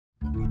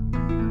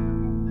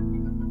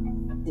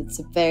It's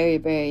a very,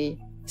 very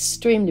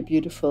extremely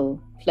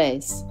beautiful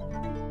place.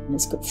 And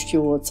it's got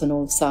fjords on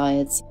all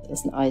sides.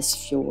 There's an ice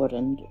fjord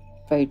and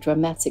very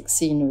dramatic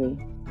scenery.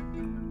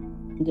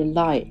 And the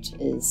light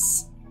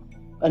is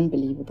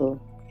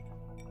unbelievable.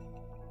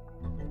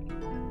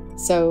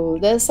 So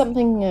there's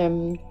something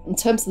in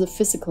terms of the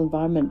physical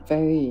environment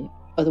very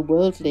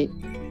otherworldly.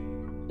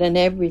 Then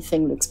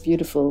everything looks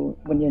beautiful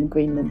when you're in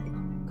Greenland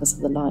because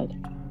of the light.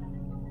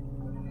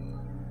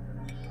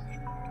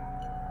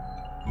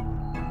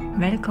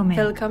 Välkommen.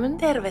 Välkommen.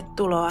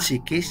 Tervetuloa.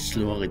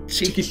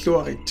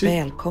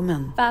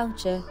 Välkommen.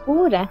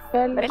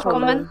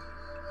 Välkommen.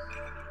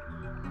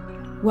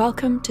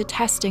 Welcome to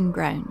Testing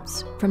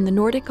Grounds from the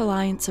Nordic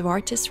Alliance of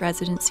Artists'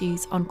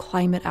 Residencies on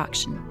Climate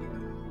Action.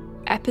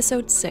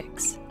 Episode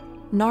 6,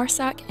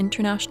 Narsaq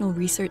International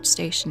Research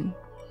Station.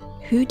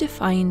 Who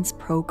defines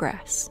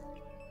progress?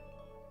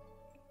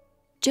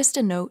 Just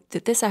a note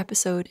that this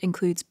episode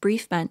includes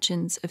brief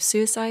mentions of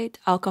suicide,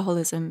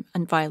 alcoholism,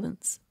 and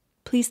violence.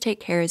 Please take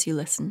care as you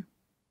listen.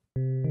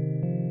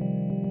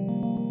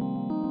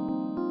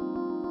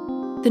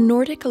 The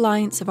Nordic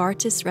Alliance of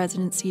Artists'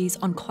 Residencies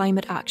on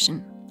Climate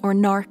Action, or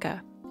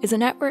NAARCA, is a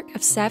network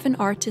of 7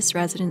 artists'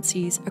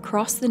 residencies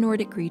across the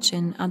Nordic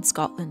region and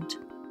Scotland.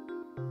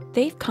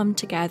 They've come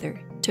together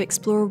to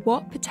explore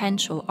what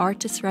potential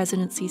artists'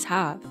 residencies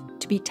have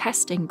to be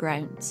testing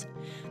grounds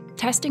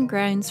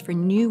for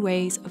new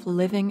ways of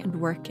living and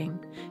working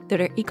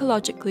that are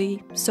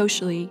ecologically,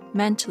 socially,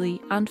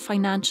 mentally, and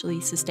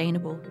financially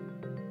sustainable.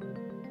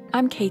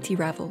 I'm Katie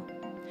Revel.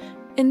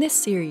 In this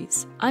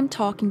series, I'm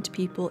talking to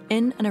people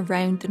in and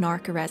around the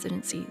NAARCA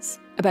residencies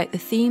about the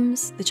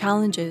themes, the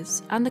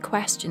challenges, and the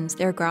questions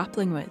they're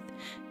grappling with,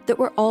 that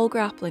we're all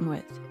grappling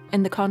with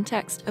in the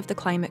context of the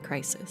climate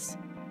crisis.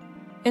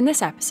 In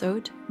this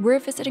episode, we're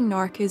visiting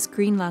NAARCA's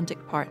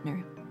Greenlandic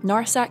partner,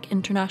 Narsaq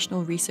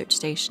International Research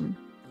Station,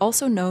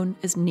 also known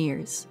as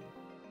NIRS.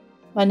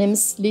 My name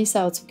is Lise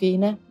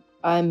Autogena.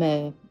 I'm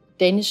a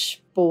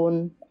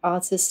Danish-born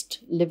artist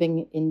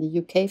living in the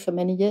UK for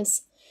many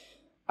years.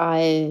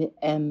 I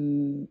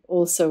am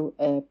also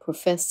a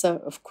professor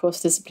of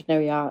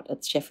cross-disciplinary art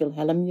at Sheffield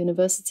Hallam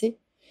University.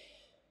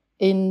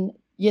 In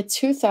year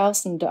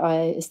 2000,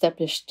 I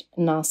established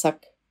Narsaq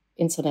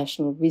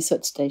International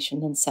Research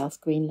Station in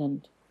South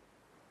Greenland.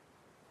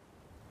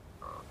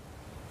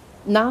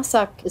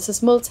 Narsaq is a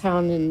small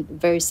town in the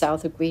very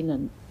south of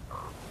Greenland.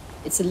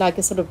 It's like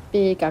a sort of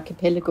big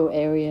archipelago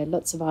area,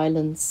 lots of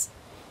islands.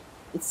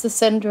 It's the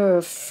center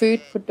of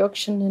food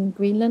production in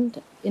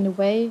Greenland, in a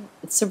way.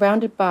 It's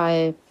surrounded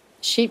by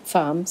sheep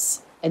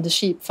farms, and the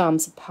sheep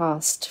farms are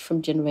passed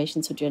from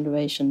generation to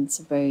generation. It's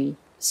a very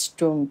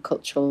strong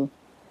cultural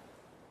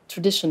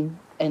tradition,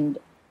 and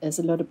there's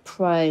a lot of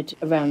pride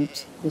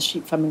around the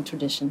sheep farming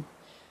tradition.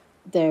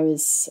 There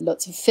is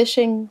lots of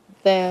fishing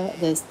there,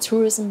 there's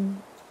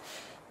tourism.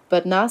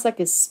 But Narsaq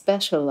is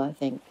special, I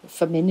think,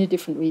 for many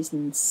different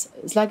reasons.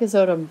 It's like a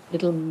sort of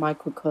little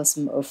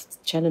microcosm of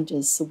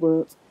challenges the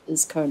world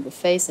is currently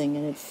facing,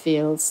 and it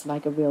feels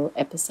like a real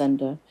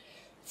epicenter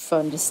for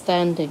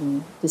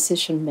understanding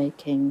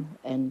decision-making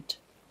and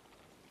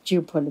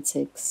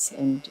geopolitics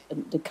and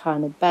the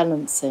kind of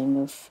balancing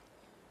of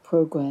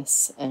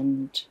progress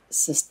and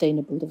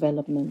sustainable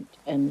development,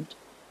 and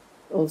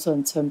also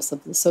in terms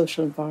of the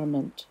social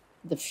environment,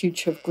 the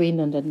future of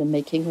Greenland and the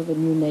making of a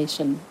new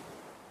nation.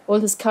 All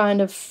these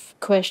kind of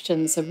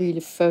questions are really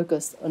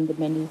focused on the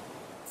many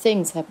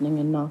things happening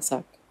in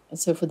Narsaq. And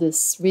so for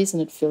this reason,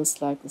 it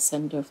feels like the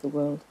center of the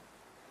world.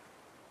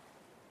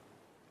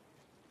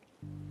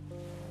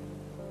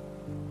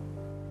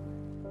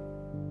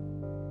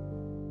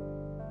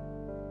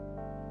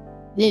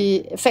 The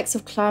effects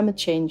of climate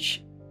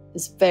change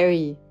is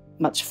very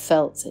much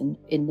felt in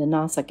the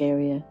Narsaq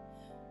area,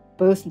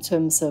 both in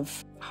terms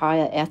of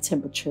higher air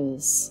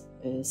temperatures,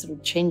 sort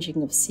of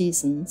changing of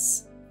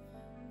seasons.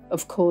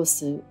 Of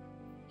course, the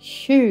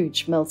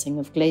huge melting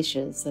of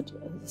glaciers that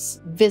is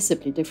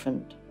visibly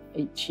different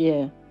each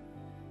year.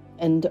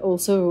 And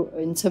also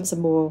in terms of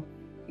more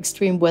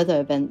extreme weather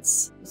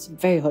events, it's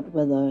very hot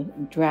weather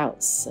and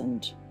droughts,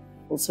 and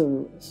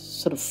also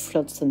sort of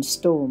floods and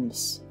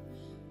storms.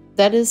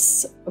 That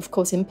is, of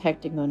course,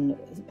 impacting on,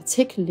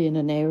 particularly in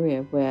an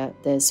area where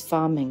there's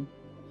farming.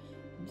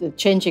 The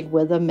changing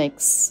weather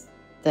makes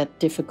that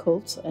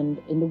difficult,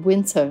 and in the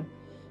winter,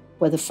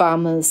 where the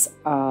farmers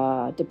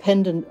are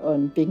dependent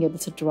on being able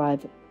to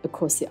drive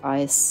across the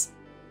ice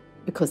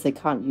because they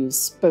can't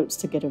use boats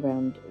to get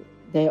around.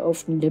 They're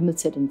often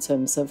limited in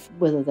terms of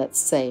whether that's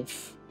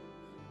safe.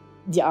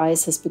 The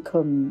ice has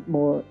become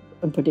more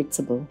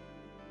unpredictable.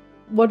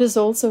 What is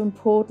also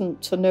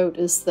important to note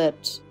is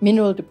that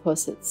mineral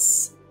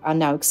deposits are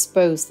now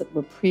exposed that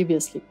were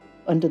previously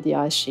under the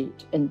ice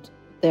sheet, and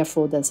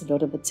therefore there's a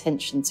lot of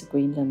attention to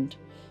Greenland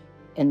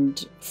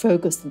and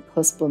focused on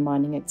possible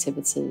mining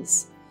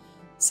activities.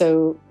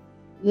 So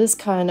this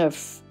kind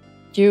of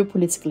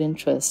geopolitical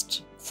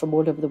interest from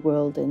all over the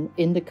world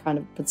in the kind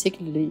of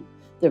particularly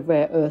the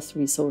rare earth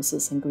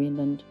resources in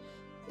Greenland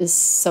is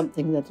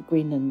something that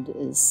Greenland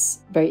is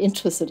very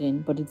interested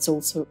in, but it's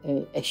also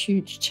a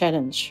huge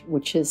challenge,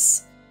 which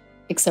is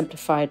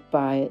exemplified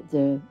by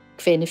the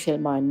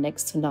Kvanefjeld mine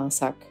next to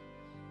Narsaq,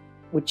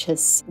 which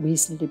has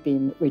recently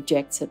been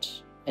rejected,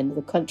 and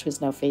the country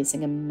is now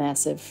facing a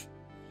massive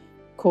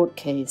court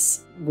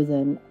case with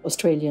an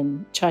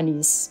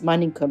Australian-Chinese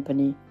mining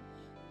company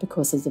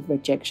because of the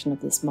rejection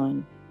of this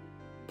mine,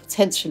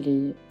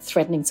 potentially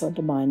threatening to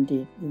undermine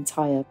the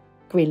entire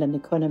Greenland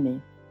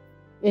economy.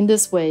 In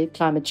this way,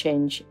 climate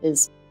change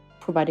is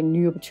providing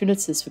new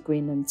opportunities for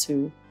Greenland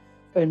to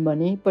earn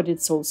money, but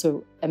it's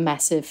also a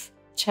massive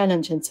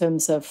challenge in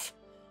terms of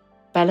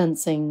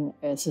balancing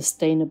a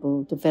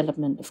sustainable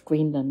development of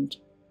Greenland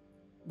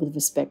with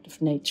respect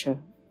of nature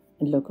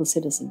and local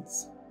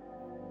citizens.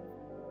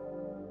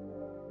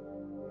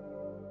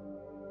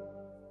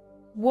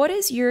 What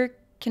is your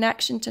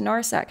connection to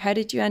Narsaq? How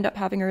did you end up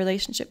having a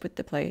relationship with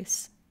the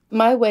place?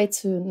 My way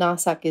to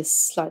Narsaq is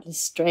slightly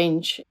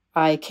strange.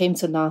 I came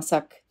to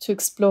Narsaq to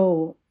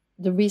explore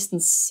the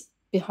reasons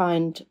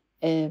behind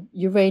a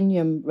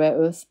uranium rare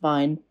earth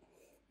mine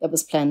that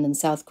was planned in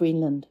South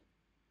Greenland.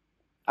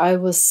 I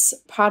was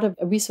part of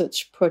a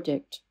research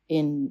project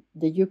in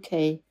the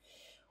UK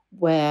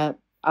where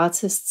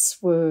artists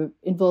were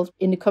involved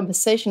in a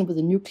conversation with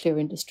the nuclear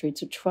industry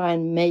to try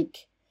and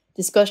make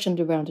discussion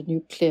around the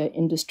nuclear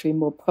industry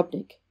more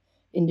public.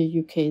 In the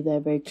UK, they're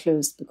very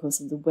closed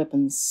because of the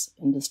weapons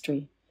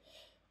industry.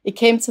 It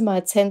came to my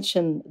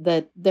attention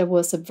that there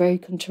was a very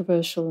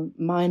controversial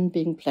mine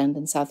being planned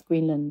in South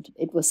Greenland.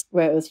 It was a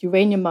rare earth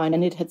uranium mine,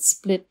 and it had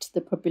split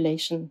the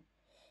population.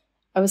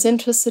 I was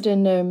interested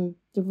in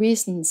the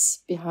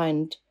reasons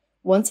behind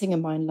wanting a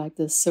mine like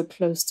this so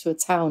close to a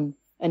town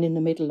and in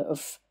the middle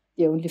of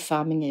the only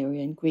farming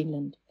area in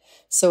Greenland.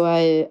 So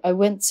I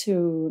went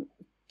to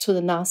the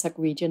Narsaq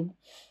region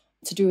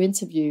to do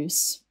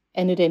interviews,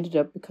 and it ended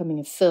up becoming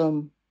a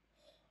film.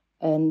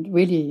 And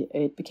really,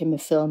 it became a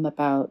film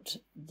about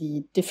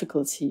the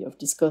difficulty of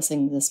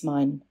discussing this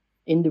mine.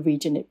 In the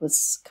region, it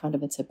was kind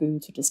of a taboo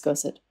to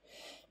discuss it.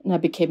 And I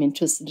became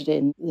interested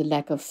in the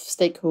lack of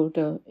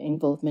stakeholder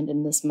involvement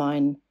in this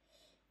mine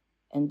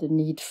and the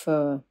need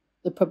for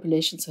the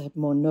population to have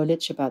more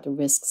knowledge about the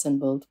risks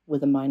involved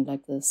with a mine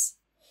like this.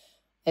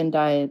 And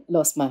I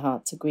lost my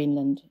heart to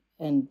Greenland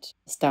and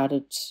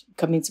started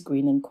coming to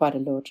Greenland quite a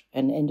lot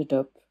and ended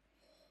up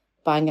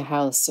buying a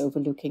house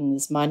overlooking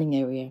this mining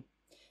area.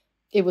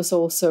 It was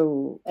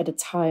also at a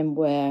time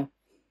where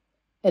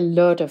a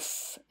lot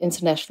of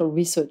international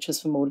researchers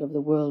from all over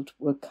the world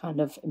were kind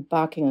of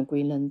embarking on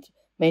Greenland,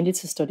 mainly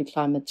to study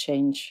climate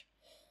change.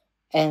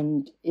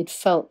 And it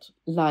felt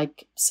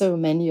like so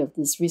many of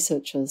these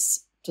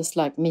researchers, just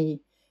like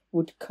me,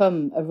 would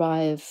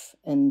arrive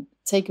and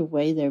take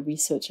away their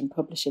research and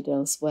publish it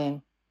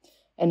elsewhere.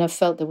 And I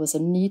felt there was a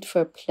need for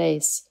a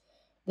place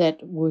that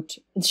would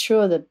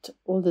ensure that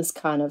all this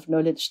kind of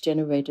knowledge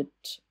generated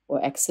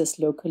or accessed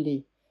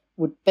locally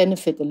would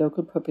benefit the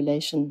local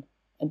population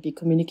and be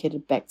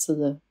communicated back to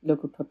the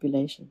local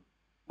population.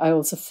 I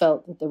also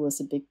felt that there was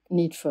a big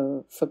need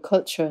for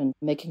culture and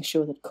making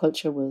sure that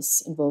culture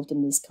was involved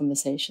in these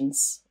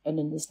conversations and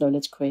in this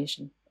knowledge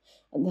creation.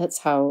 And that's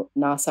how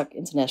Narsaq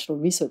International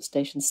Research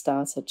Station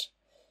started.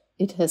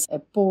 It has a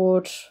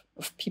board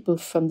of people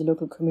from the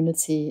local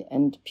community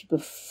and people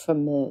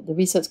from the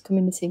research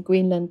community in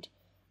Greenland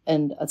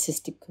and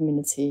artistic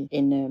community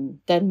in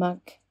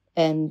Denmark.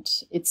 And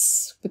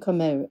it's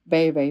become a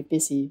very, very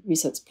busy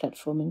research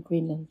platform in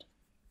Greenland.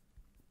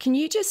 Can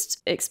you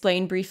just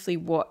explain briefly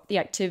what the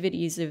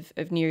activities of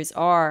NIRS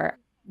are?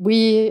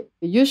 We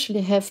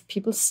usually have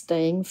people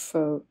staying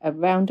for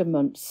around a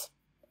month.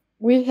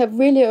 We have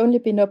really only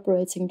been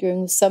operating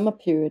during the summer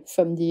period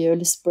from the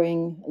early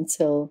spring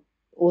until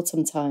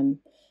autumn time.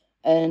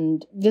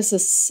 And this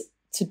is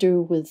to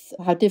do with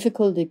how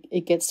difficult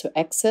it gets to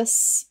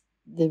access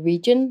the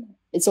region.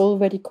 It's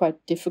already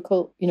quite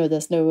difficult.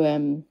 There's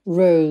no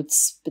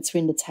roads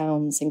between the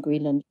towns in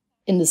Greenland.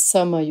 In the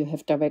summer, you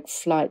have direct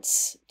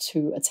flights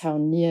to a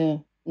town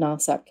near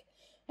Narsaq,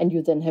 and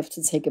you then have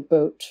to take a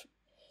boat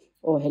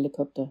or a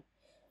helicopter.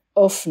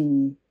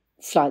 Often,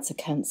 flights are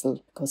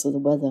cancelled because of the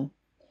weather.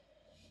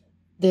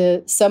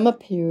 The summer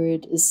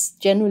period is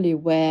generally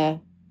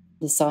where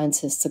the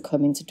scientists are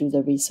coming to do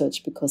their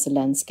research because the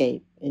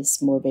landscape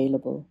is more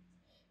available.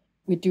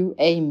 We do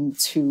aim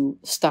to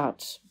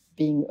start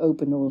being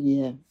open all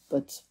year,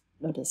 but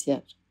not as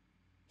yet.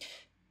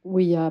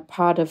 We are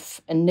part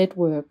of a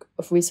network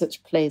of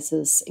research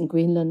places in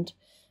Greenland,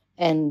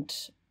 and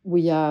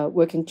we are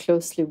working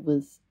closely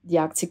with the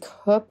Arctic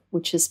Hub,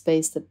 which is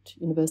based at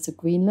University of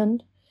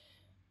Greenland.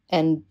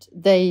 And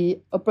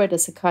they operate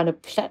as a kind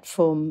of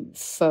platform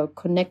for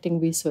connecting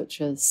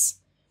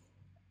researchers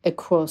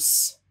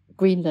across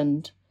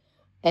Greenland.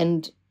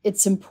 And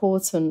it's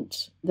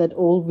important that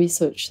all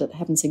research that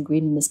happens in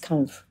Greenland is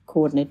kind of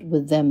coordinated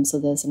with them, so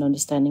there's an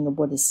understanding of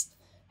what is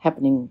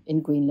happening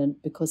in Greenland,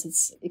 because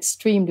it's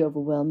extremely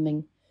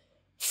overwhelming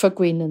for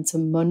Greenland to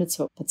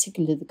monitor,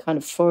 particularly the kind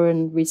of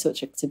foreign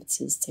research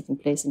activities taking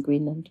place in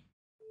Greenland.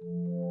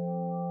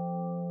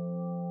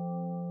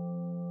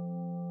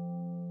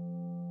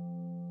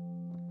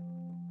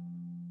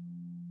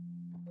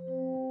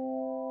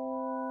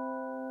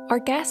 Our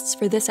guests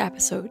for this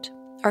episode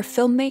are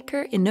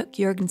filmmaker Inuk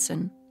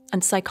Jørgensen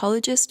and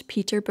psychologist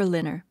Peter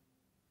Berliner.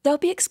 They'll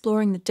be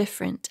exploring the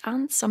different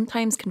and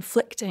sometimes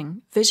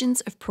conflicting visions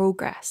of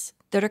progress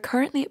that are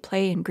currently at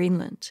play in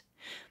Greenland.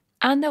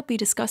 And they'll be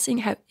discussing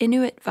how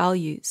Inuit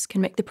values can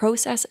make the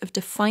process of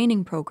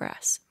defining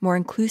progress more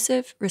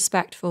inclusive,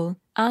 respectful,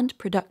 and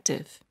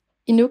productive.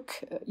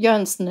 Inuk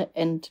Jørgensen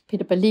and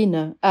Peter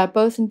Berliner are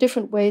both in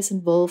different ways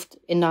involved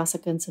in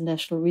Narsaq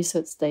International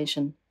Research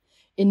Station.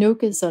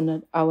 Inuk is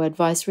on our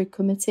advisory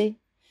committee,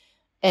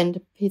 and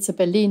Peter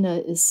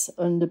Berliner is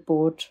on the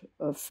board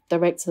of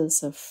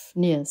directors of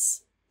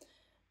NIRS.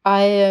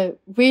 I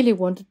really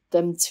wanted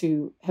them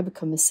to have a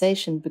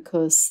conversation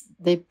because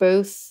they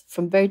both,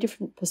 from very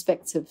different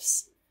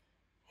perspectives,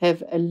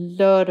 have a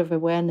lot of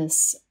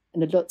awareness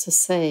and a lot to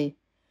say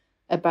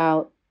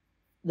about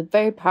the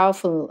very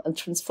powerful and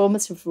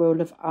transformative role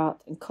of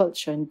art and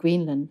culture in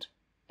Greenland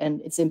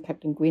and its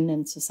impact in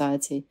Greenland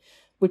society,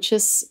 which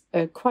is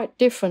quite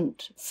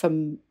different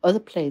from other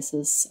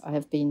places I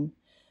have been.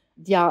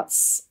 The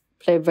arts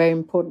play a very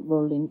important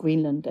role in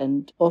Greenland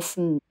and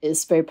often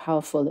is very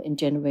powerful in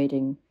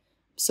generating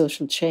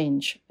social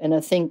change. And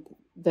I think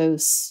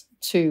those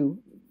two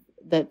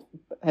that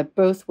have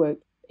both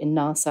worked in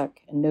Narsaq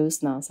and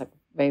knows Narsaq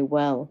very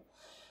well,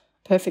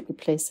 perfectly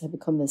placed to have a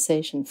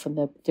conversation from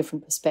their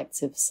different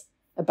perspectives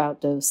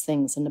about those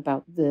things and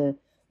about the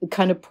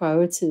kind of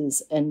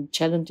priorities and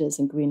challenges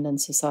in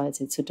Greenland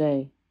society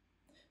today.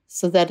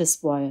 So that is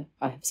why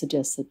I have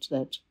suggested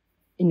that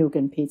Inuk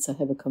and Peter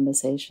have a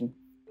conversation.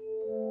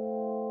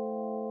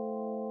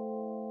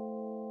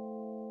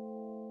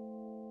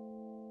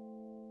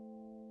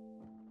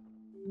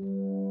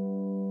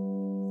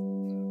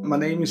 My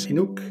name is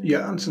Inuk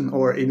Jørgensen,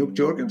 or Inuk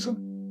Jørgensen.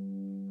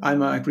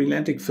 I'm a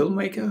Greenlandic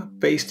filmmaker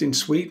based in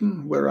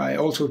Sweden, where I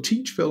also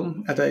teach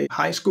film at a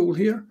high school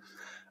here.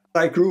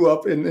 I grew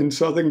up in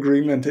southern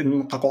Greenland,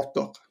 in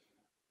Naarqaq.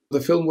 The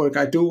film work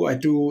I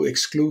do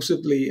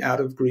exclusively out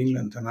of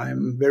Greenland, and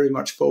I'm very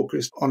much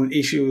focused on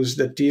issues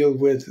that deal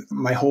with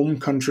my home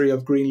country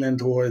of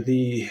Greenland, or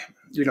the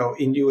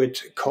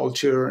Inuit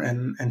culture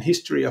and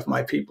history of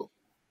my people.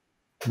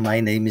 My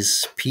name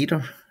is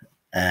Peter,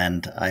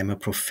 and I'm a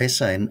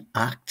professor in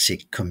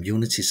Arctic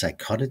community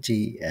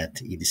psychology at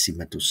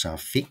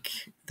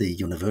Idissimatusarfik, the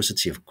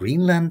University of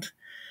Greenland.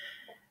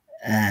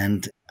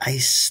 And I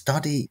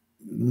study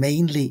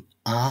mainly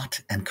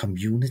art and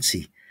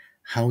community,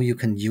 how you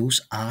can use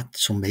art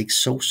to make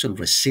social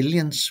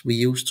resilience, we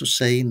used to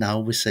say. Now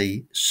we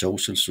say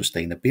social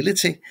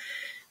sustainability,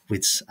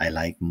 which I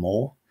like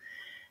more.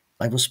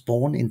 I was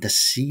born in the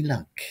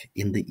Silak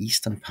in the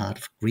eastern part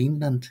of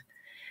Greenland,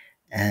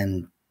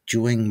 and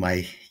during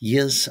my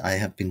years, I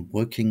have been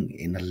working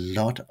in a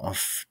lot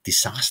of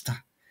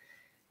disaster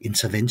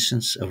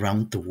interventions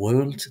around the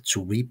world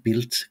to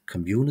rebuild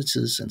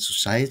communities and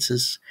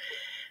societies.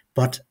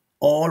 But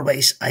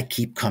always I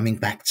keep coming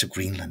back to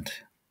Greenland.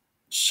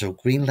 So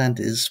Greenland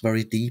is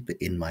very deep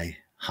in my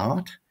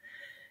heart.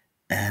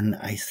 And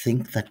I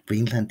think that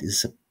Greenland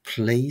is a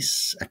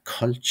place, a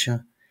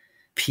culture,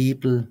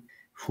 people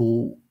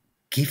who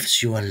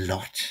gives you a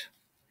lot.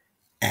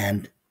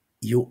 And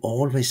you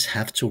always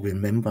have to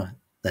remember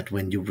that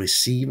when you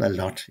receive a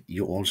lot,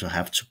 you also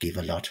have to give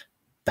a lot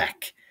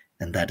back.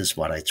 And that is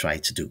what I try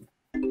to do.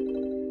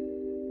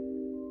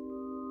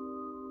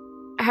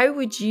 How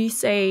would you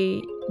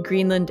say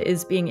Greenland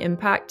is being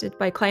impacted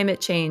by climate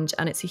change?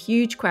 And it's a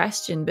huge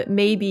question, but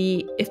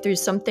maybe if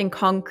there's something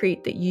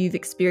concrete that you've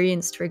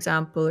experienced, for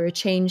example, or a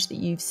change that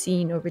you've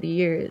seen over the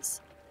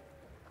years.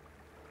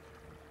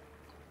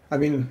 I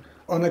mean,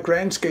 on a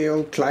grand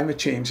scale, climate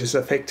change is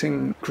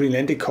affecting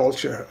Greenlandic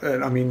culture.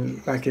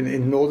 Like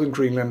in northern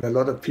Greenland, a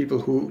lot of people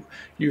who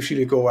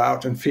usually go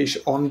out and fish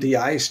on the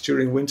ice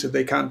during winter,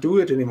 they can't do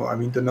it anymore. I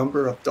mean, the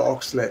number of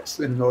dog sleds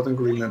in northern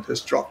Greenland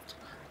has dropped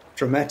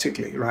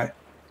dramatically, right?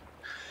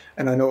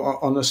 And I know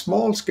on a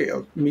small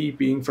scale, me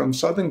being from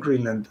southern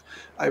Greenland,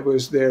 I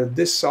was there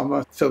this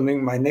summer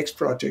filming my next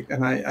project,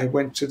 and I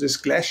went to this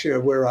glacier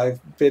where I've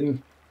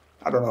been,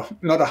 I don't know,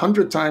 not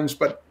 100 times,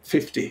 but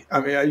 50. I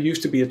mean, I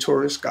used to be a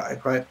tourist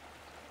guide, right?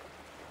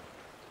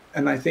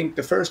 And I think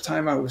the first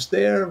time I was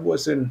there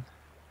was in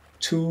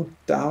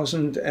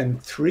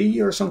 2003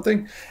 or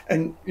something.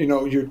 And,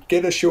 you'd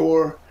get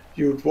ashore,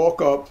 you'd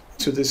walk up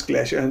to this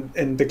glacier,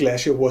 and the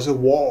glacier was a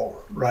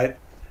wall, right?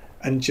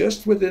 And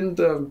just within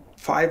the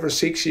 5 or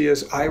 6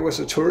 years I was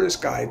a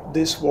tourist guide,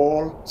 this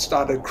wall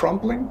started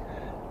crumbling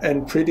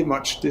and pretty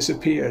much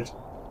disappeared.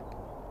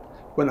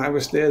 When I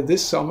was there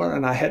this summer,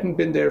 and I hadn't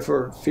been there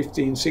for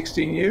 15,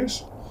 16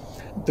 years,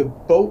 the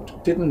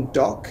boat didn't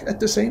dock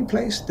at the same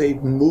place. They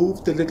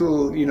moved the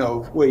little,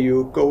 where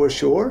you go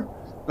ashore,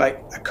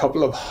 like a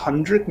couple of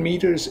 100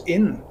 meters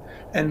in.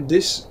 And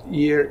this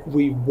year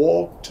we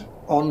walked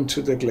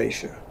onto the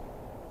glacier.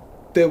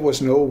 There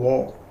was no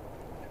wall.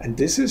 And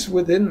this is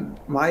within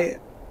my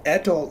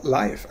adult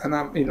life. And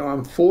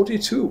I'm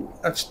 42.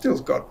 I've still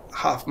got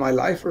half my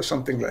life or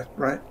something left,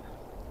 right?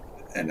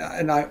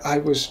 And I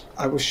was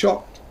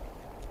shocked.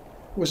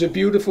 It was a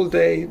beautiful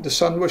day, the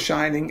sun was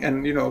shining,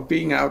 and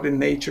being out in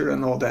nature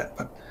and all that.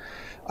 But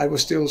I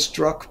was still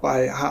struck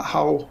by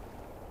how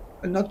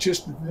not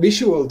just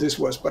visual this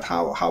was, but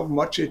how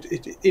much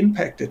it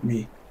impacted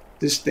me.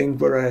 This thing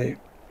where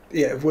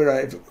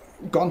I've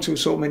gone to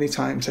so many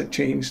times had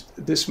changed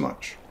this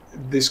much,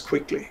 this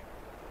quickly.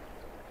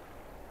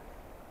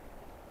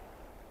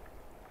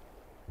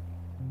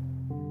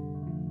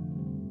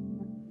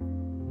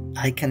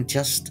 I can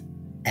just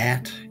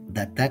add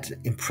that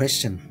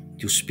impression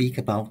you speak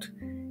about,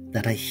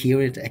 that I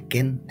hear it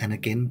again and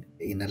again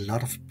in a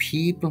lot of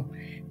people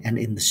and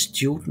in the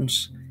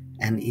students,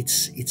 and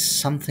it's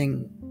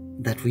something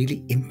that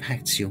really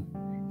impacts you.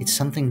 It's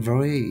something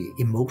very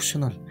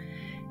emotional,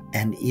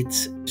 and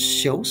it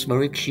shows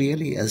very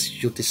clearly,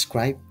 as you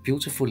described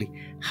beautifully,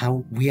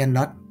 how we are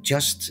not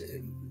just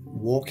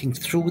walking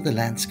through the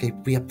landscape,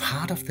 we are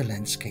part of the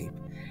landscape.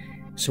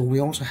 So we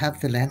also have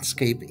the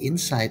landscape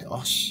inside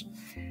us.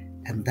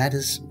 And that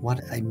is what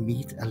I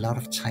meet a lot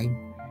of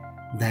time,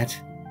 that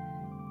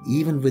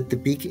even with the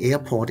big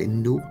airport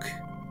in Nuuk,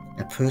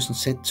 a person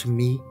said to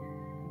me,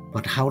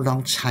 but how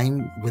long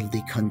time will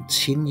they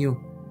continue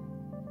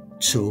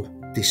to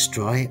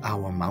destroy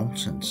our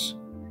mountains?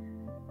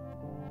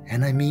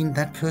 And I mean,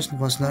 that person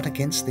was not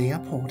against the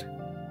airport,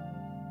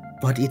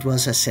 but it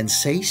was a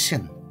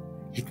sensation.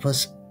 It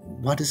was,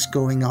 what is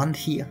going on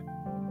here?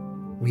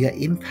 We are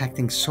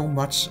impacting so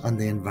much on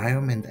the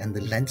environment and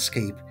the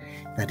landscape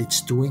that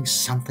it's doing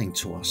something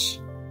to us.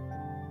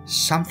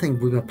 Something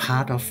we were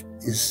part of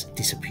is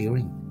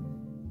disappearing.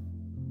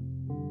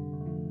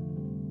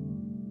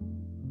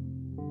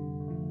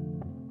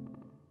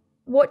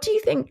 What do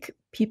you think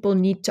people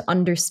need to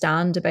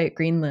understand about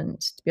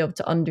Greenland to be able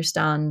to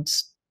understand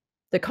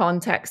the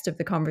context of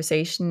the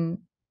conversation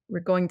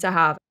we're going to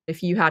have?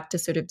 If you had to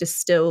sort of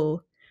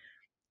distill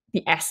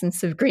the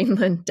essence of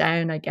Greenland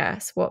down, I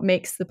guess, what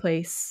makes the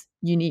place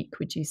unique,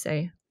 would you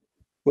say?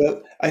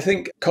 Well, I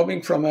think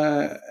coming from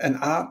an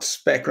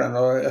arts background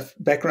or a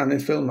background in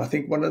film, I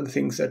think one of the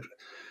things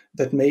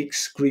that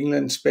makes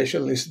Greenland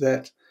special is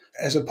that,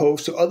 as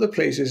opposed to other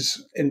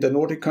places in the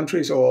Nordic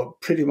countries or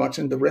pretty much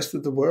in the rest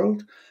of the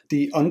world,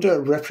 the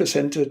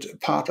underrepresented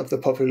part of the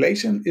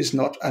population is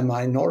not a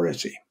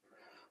minority.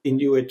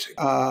 Inuit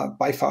are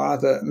by far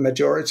the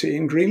majority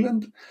in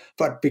Greenland,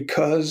 but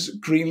because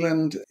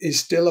Greenland is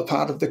still a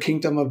part of the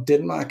Kingdom of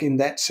Denmark in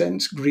that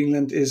sense,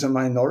 Greenland is a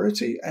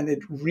minority, and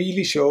it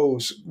really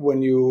shows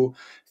when you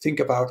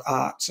think about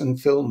arts and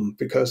film,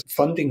 because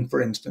funding,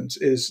 for instance,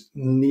 is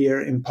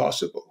near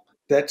impossible.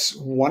 That's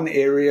one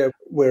area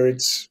where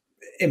it's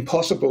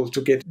impossible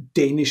to get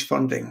Danish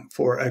funding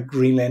for a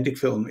Greenlandic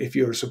film if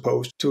you're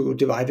supposed to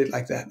divide it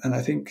like that. And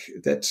I think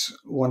that's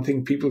one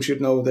thing people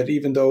should know, that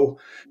even though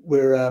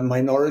we're a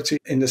minority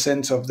in the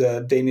sense of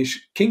the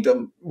Danish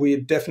kingdom,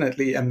 we're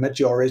definitely a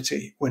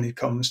majority when it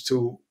comes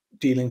to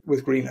dealing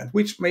with Greenland,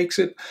 which makes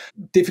it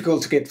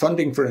difficult to get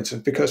funding, for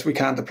instance, because we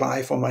can't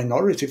apply for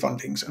minority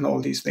fundings and all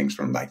these things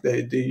from like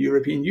the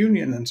European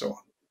Union and so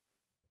on.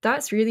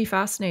 That's really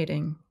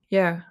fascinating.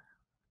 Yeah.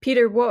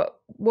 Peter,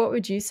 what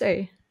would you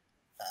say?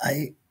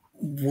 I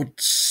would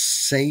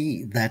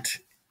say that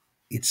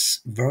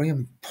it's very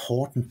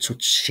important to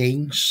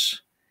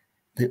change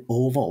the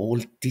overall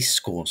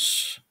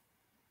discourse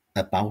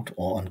about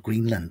or on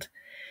Greenland,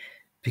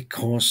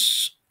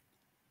 because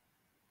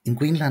in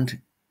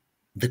Greenland,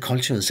 the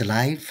culture is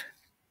alive,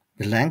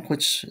 the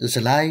language is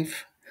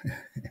alive,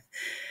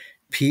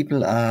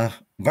 people are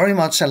very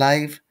much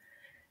alive,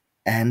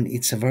 and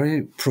it's a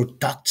very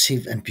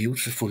productive and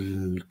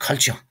beautiful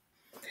culture.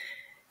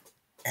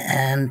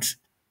 And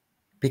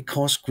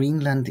because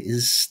Greenland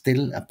is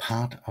still a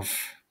part of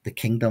the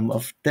Kingdom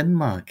of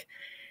Denmark,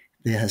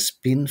 there has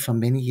been for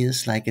many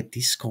years like a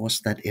discourse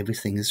that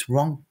everything is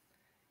wrong.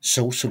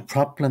 Social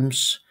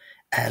problems,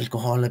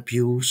 alcohol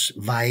abuse,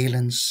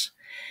 violence,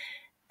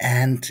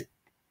 and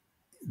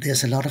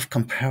there's a lot of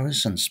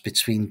comparisons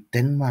between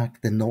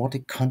Denmark, the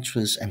Nordic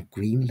countries, and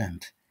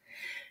Greenland.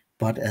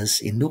 But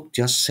as Inuk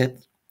just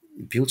said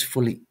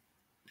beautifully,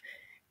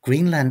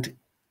 Greenland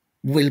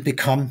will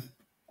become,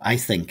 I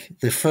think,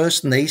 the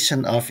first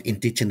nation of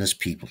indigenous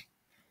people.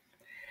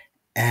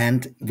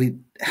 And we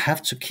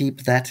have to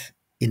keep that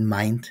in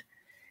mind,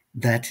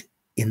 that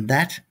in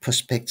that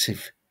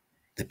perspective,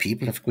 the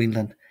people of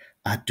Greenland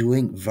are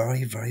doing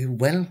very, very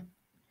well.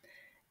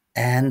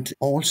 And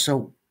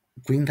also,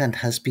 Greenland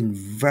has been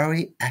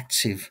very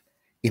active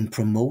in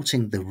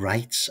promoting the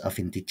rights of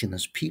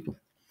indigenous people.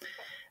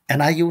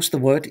 And I use the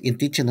word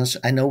indigenous.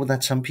 I know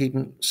that some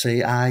people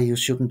say, you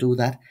shouldn't do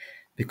that,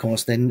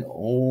 because then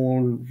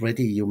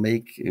already you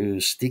make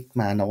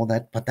stigma and all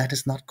that. But that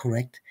is not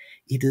correct.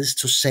 It is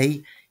to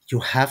say you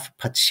have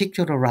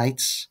particular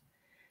rights,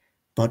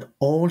 but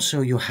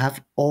also you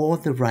have all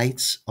the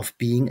rights of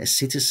being a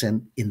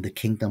citizen in the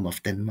Kingdom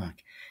of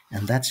Denmark.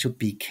 And that should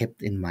be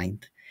kept in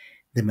mind.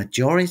 The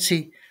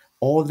majority,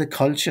 all the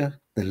culture,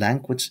 the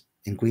language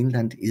in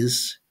Greenland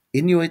is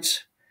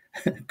Inuit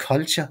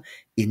culture,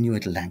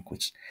 Inuit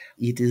language.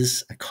 It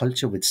is a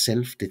culture with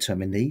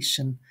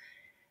self-determination,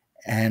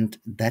 And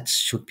that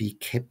should be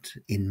kept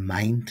in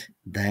mind,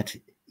 that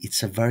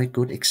it's a very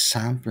good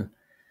example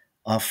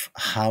of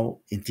how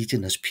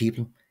indigenous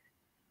people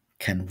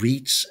can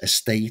reach a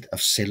state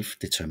of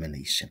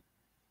self-determination.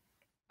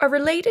 A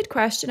related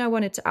question I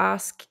wanted to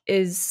ask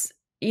is,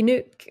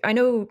 I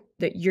know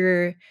that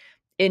your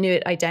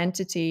Inuit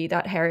identity,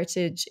 that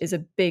heritage, is a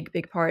big,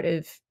 big part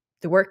of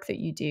the work that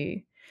you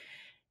do.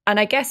 And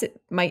I guess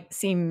it might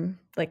seem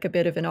like a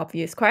bit of an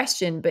obvious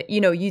question, but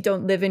you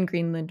don't live in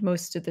Greenland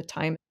most of the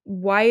time.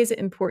 Why is it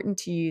important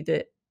to you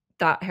that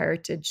that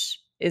heritage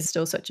is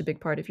still such a big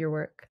part of your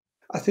work?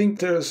 I think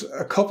there's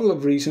a couple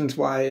of reasons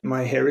why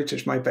my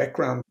heritage, my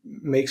background,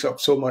 makes up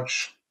so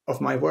much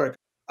of my work.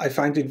 I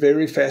find it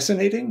very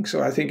fascinating.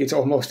 So I think it's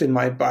almost in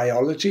my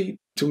biology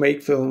to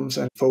make films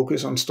and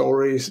focus on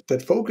stories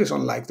that focus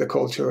on like the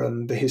culture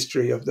and the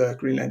history of the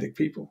Greenlandic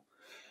people.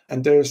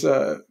 And there's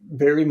a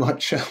very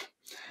much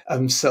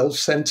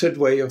self-centered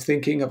way of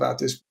thinking about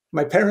this.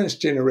 My parents'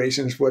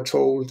 generations were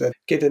told that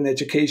get an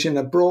education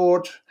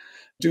abroad,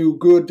 do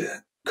good,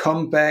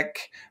 come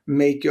back,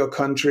 make your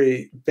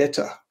country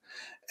better.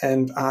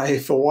 And I,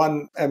 for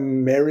one,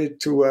 am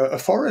married to a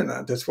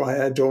foreigner. That's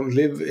why I don't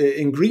live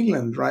in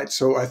Greenland, right?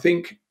 So I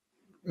think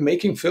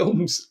making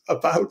films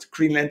about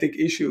Greenlandic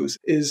issues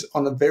is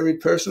on a very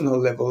personal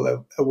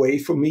level a way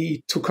for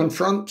me to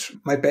confront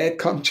my bad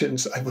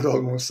conscience, I would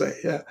almost say,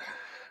 yeah.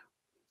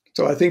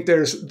 So I think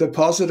there's the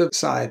positive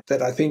side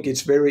that I think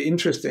it's very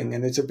interesting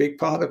and it's a big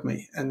part of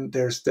me. And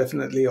there's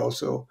definitely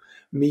also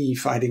me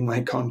fighting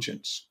my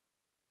conscience.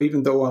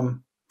 Even though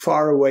I'm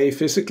far away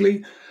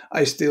physically,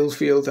 I still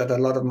feel that a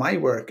lot of my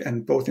work,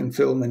 and both in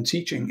film and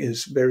teaching,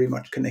 is very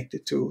much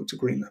connected to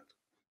Greenland.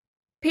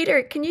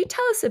 Peter, can you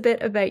tell us a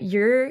bit about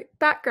your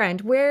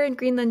background? Where in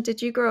Greenland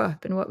did you grow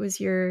up and what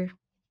was your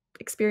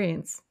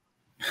experience?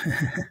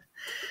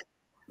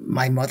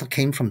 My mother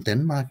came from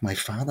Denmark, my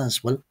father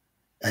as well.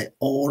 I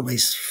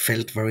always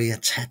felt very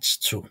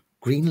attached to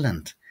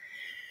Greenland.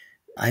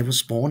 I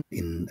was born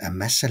in a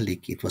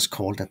Masalik, it was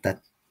called at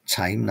that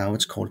time. Now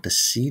it's called the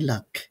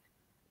Silak.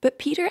 But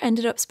Peter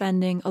ended up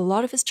spending a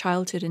lot of his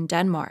childhood in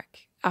Denmark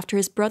after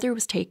his brother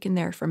was taken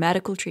there for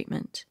medical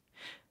treatment.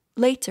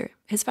 Later,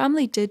 his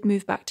family did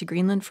move back to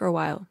Greenland for a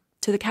while,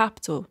 to the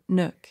capital,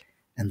 Nuuk.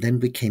 And then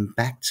we came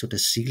back to the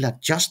Silak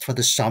just for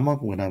the summer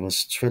when I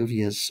was 12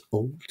 years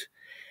old.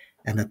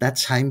 And at that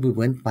time, we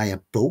went by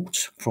a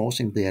boat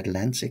crossing the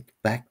Atlantic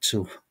back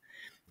to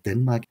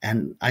Denmark.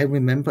 And I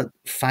remember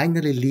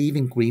finally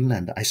leaving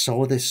Greenland. I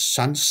saw the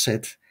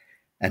sunset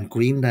and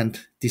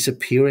Greenland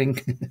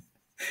disappearing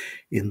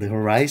in the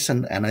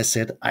horizon. And I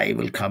said, I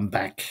will come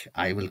back.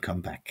 I will come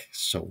back.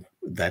 So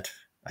that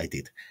I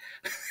did.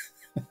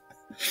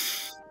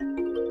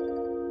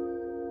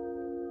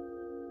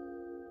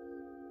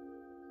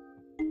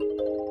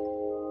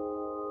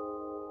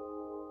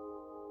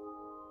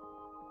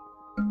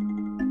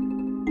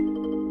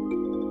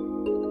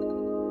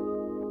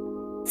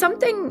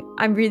 Something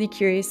I'm really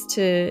curious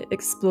to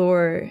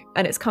explore,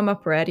 and it's come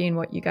up already in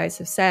what you guys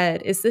have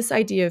said, is this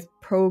idea of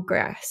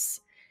progress.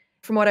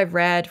 From what I've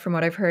read, from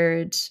what I've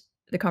heard,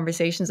 the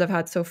conversations I've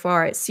had so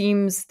far, it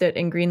seems that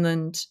in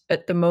Greenland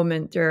at the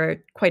moment, there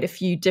are quite a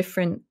few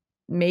different,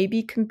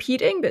 maybe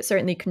competing, but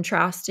certainly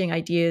contrasting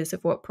ideas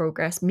of what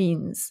progress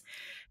means,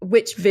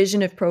 which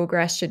vision of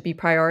progress should be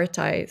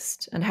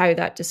prioritized, and how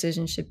that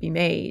decision should be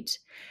made.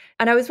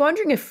 And I was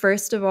wondering if,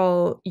 first of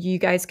all, you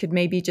guys could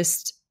maybe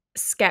just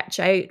sketch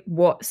out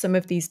what some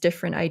of these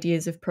different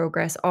ideas of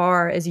progress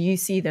are as you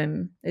see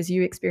them, as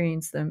you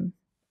experience them.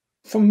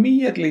 For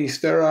me, at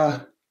least, there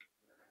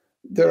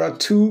are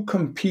two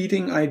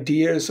competing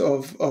ideas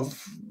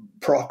of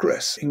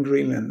progress in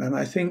Greenland. And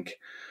I think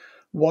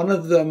one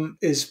of them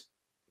is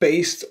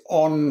based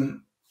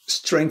on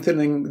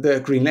strengthening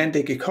the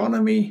Greenlandic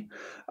economy,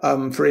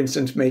 for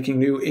instance, making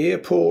new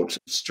airports,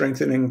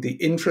 strengthening the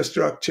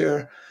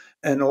infrastructure,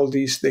 and all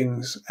these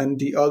things. And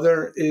the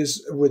other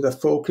is with a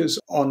focus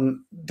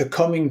on the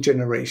coming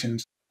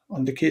generations,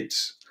 on the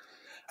kids.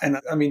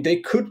 And I mean, they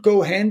could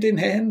go hand in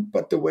hand,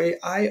 but the way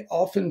I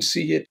often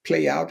see it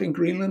play out in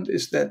Greenland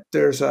is that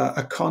there's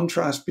a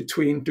contrast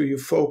between, do you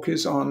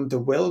focus on the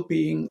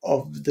well-being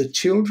of the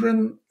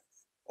children,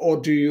 or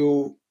do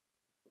you,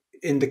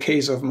 in the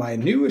case of my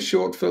newest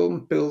short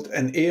film, build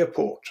an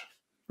airport,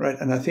 right?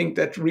 And I think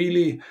that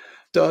really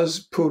does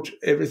put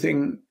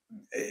everything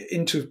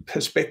into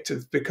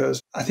perspective,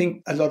 because I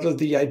think a lot of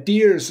the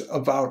ideas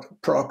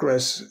about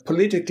progress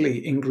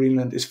politically in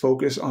Greenland is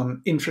focused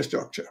on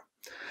infrastructure.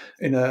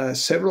 In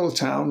several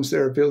towns,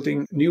 they're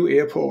building new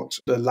airports,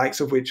 the likes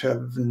of which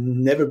have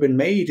never been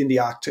made in the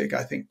Arctic,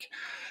 I think,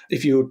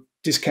 if you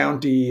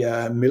discount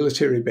the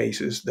military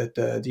bases that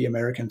the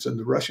Americans and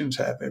the Russians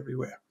have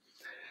everywhere.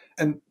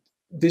 And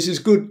this is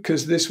good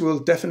because this will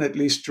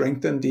definitely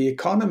strengthen the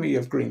economy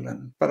of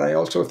Greenland. But I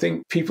also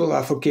think people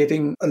are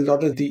forgetting a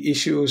lot of the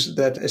issues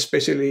that,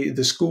 especially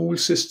the school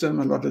system,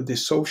 a lot of the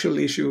social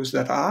issues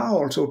that are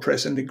also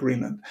present in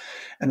Greenland.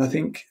 And I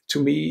think,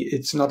 to me,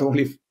 it's not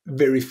only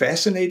very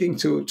fascinating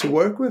to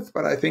work with,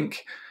 but I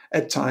think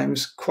at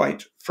times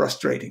quite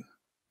frustrating.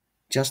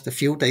 just a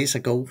few days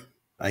ago,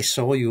 I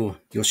saw your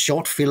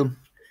short film,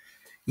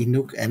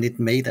 Inuk, and it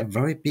made a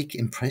very big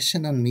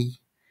impression on me.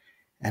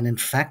 And in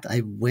fact,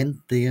 I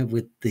went there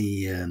with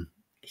the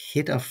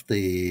head of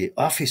the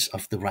Office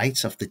of the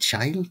Rights of the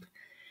Child,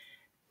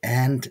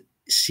 and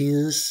she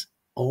is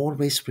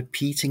always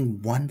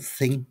repeating one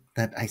thing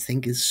that I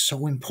think is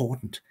so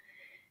important.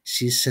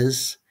 She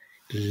says,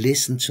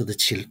 listen to the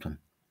children,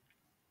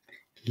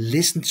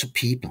 listen to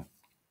people.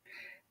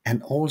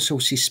 And also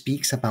she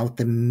speaks about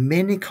the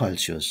many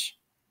cultures.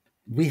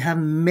 We have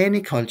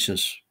many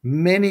cultures,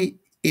 many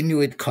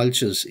Inuit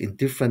cultures in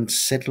different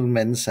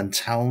settlements and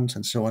towns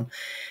and so on.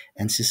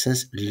 And she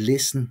says,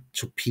 listen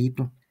to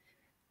people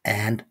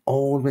and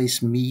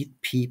always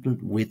meet people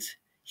with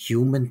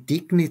human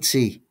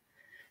dignity.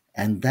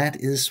 And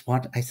that is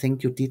what I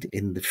think you did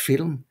in the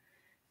film.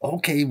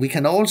 Okay, we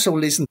can also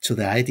listen to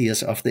the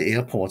ideas of the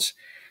airports,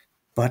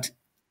 but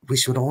we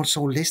should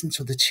also listen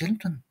to the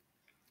children.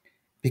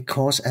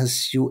 Because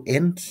as you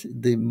end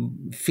the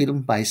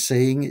film by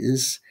saying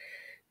is,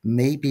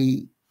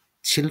 maybe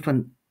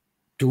children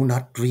do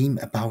not dream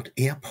about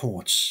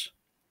airports,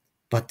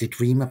 but they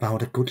dream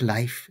about a good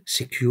life,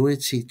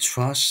 security,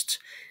 trust,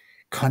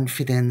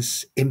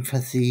 confidence,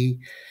 empathy,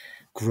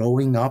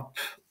 growing up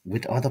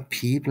with other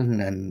people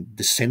and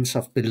the sense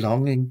of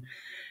belonging.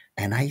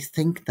 And I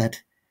think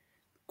that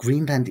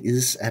Greenland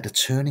is at a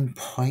turning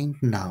point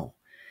now,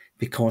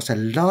 because a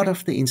lot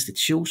of the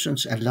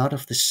institutions, a lot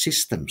of the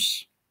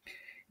systems,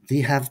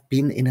 they have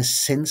been in a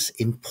sense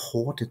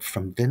imported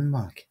from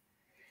Denmark.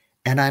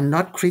 And I'm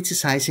not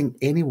criticizing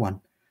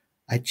anyone.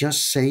 I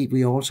just say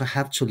we also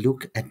have to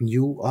look at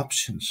new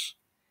options,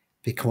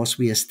 because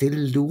we are still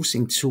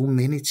losing too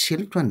many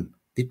children.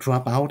 They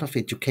drop out of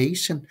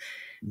education.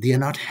 They are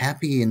not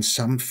happy in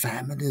some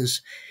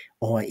families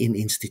or in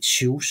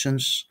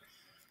institutions.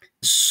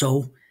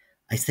 So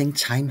I think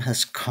time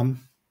has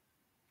come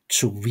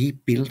to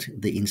rebuild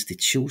the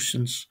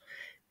institutions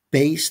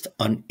based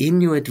on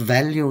Inuit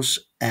values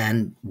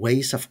and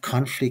ways of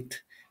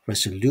conflict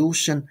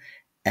resolution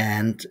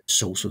and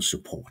social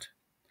support.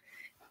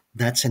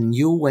 That's a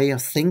new way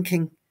of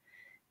thinking.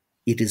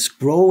 It is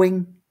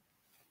growing.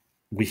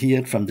 We hear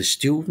it from the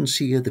students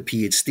here, the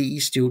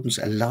PhD students,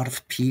 a lot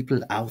of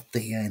people out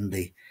there in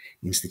the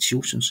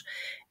institutions.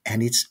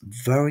 And it's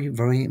very,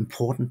 very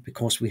important,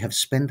 because we have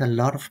spent a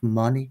lot of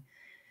money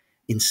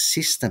in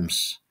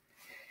systems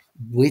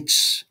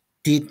which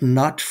did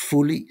not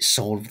fully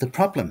solve the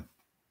problem.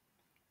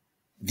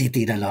 They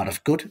did a lot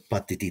of good,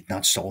 but they did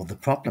not solve the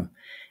problem.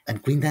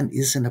 And Greenland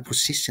is in a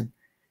position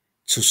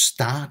to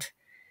start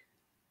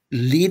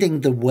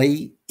leading the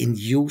way in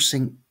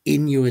using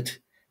Inuit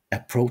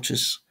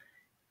approaches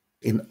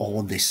in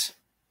all this.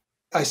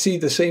 I see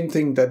the same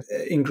thing, that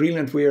in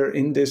Greenland we are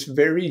in this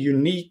very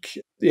unique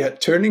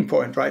turning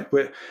point, right?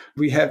 Where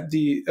we have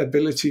the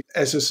ability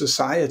as a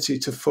society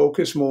to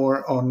focus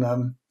more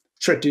on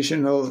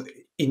traditional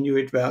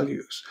Inuit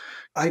values.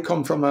 I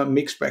come from a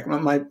mixed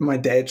background. My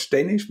dad's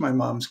Danish, my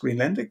mom's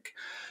Greenlandic.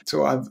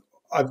 So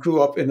I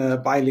grew up in a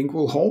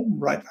bilingual home,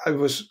 right? I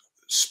was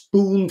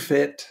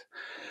spoon-fed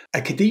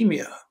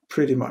academia,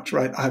 pretty much,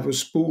 right? I was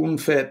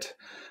spoon-fed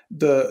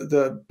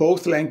the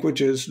both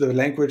languages, the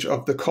language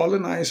of the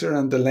colonizer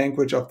and the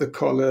language of the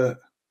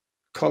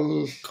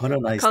colonized.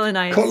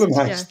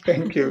 Yeah.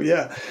 Thank you.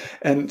 Yeah.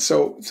 And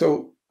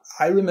so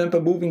I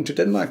remember moving to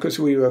Denmark, because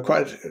we were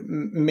quite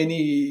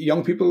many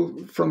young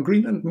people from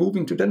Greenland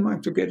moving to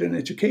Denmark to get an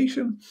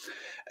education.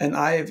 And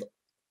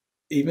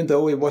even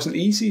though it wasn't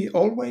easy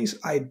always,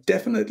 I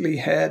definitely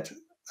had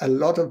a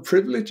lot of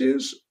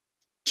privileges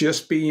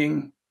just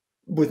being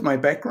with my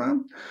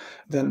background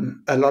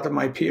than a lot of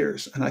my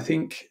peers. And I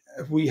think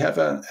we have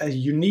a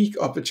unique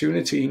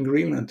opportunity in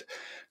Greenland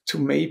to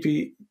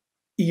maybe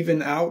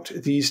even out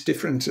these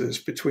differences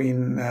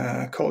between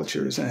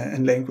cultures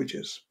and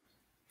languages.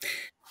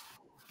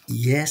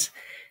 Yes,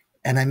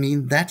 and I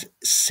mean that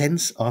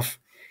sense of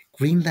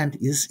Greenland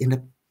is in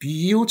a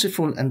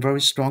beautiful and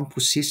very strong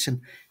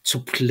position to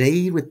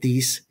play with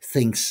these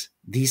things,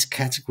 these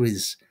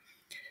categories,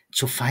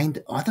 to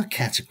find other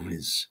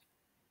categories.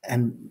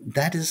 And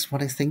that is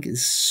what I think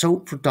is so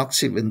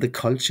productive in the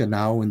culture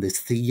now, in the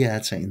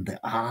theater, in the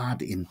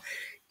art, in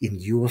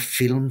your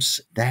films.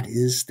 That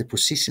is the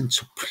position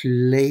to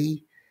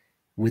play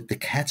with the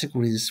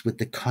categories, with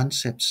the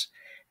concepts,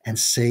 and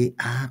say,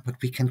 but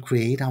we can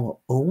create our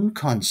own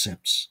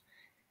concepts.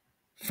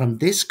 From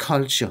this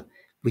culture,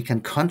 we can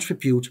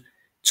contribute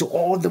to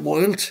all the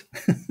world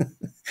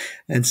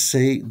and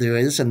say there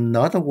is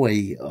another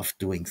way of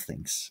doing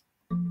things.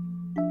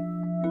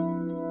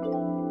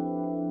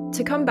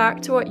 To come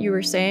back to what you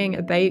were saying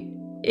about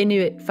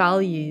Inuit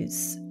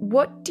values,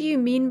 what do you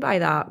mean by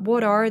that?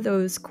 What are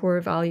those core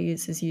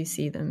values as you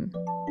see them?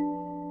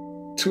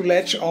 To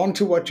latch on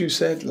to what you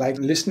said, like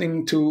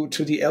listening to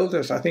the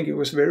elders, I think it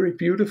was very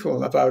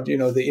beautiful about,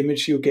 the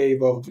image you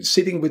gave of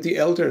sitting with the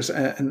elders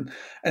and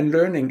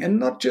learning, and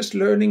not just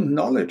learning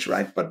knowledge,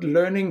 right? But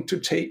learning to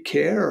take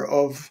care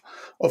of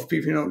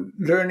people,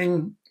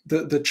 learning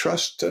the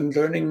trust and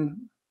learning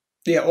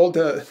all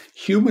the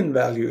human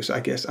values, I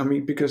guess. I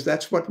mean, because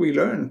that's what we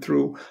learn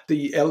through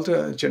the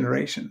elder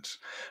generations.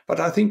 But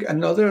I think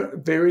another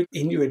very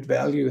Inuit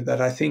value that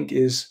I think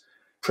is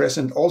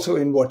present also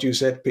in what you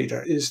said,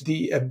 Peter, is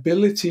the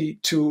ability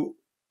to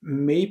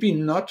maybe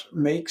not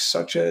make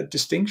such a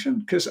distinction.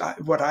 Because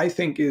what I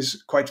think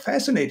is quite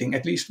fascinating,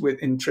 at least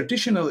in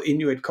traditional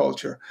Inuit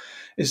culture,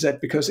 is that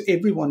because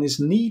everyone is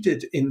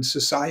needed in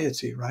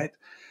society, right?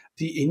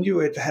 The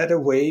Inuit had a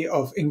way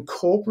of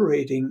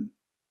incorporating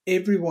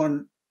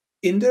everyone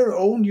in their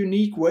own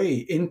unique way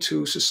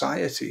into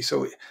society.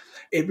 So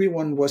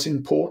everyone was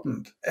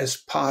important as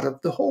part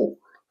of the whole.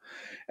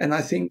 And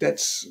I think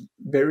that's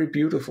very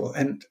beautiful.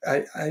 And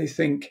I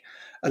think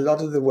a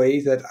lot of the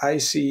way that I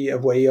see a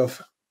way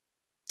of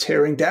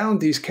tearing down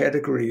these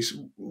categories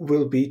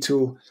will be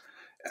to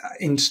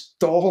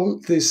install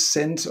this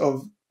sense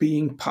of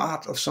being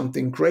part of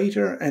something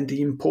greater and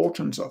the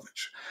importance of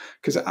it.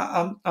 Because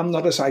I'm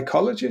not a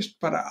psychologist,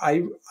 but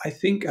I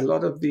think a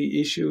lot of the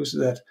issues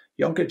that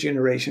younger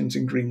generations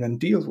in Greenland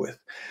deal with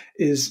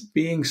is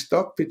being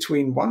stuck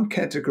between one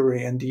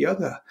category and the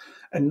other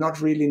and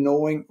not really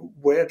knowing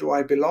where do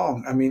I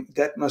belong. I mean,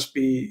 that must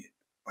be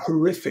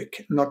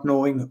horrific, not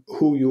knowing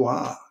who you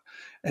are.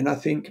 And I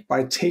think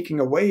by taking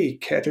away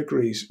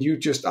categories,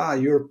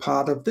 you're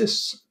part of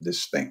this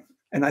thing.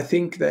 And I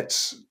think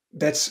that's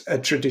a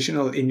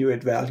traditional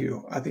Inuit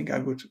value, I think I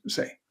would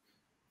say.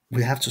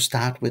 We have to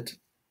start with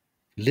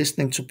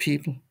listening to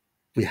people.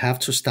 We have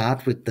to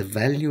start with the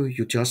value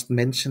you just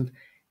mentioned.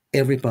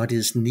 Everybody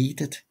is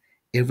needed.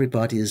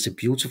 Everybody is a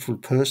beautiful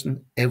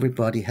person.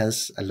 Everybody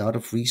has a lot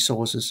of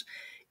resources.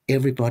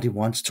 Everybody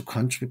wants to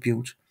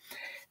contribute.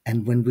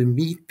 And when we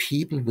meet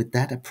people with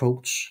that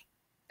approach,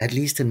 at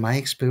least in my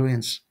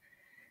experience,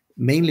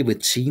 mainly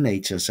with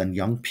teenagers and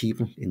young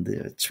people in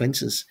their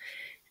 20s,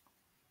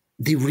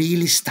 they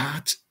really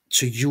start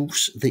to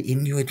use the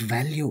Inuit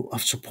value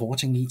of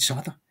supporting each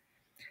other.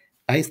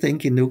 I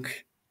think Inuk,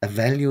 a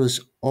value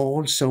is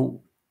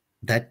also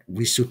that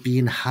we should be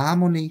in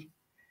harmony.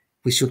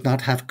 We should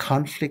not have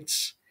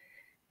conflicts.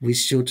 We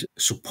should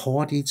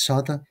support each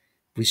other.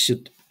 We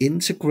should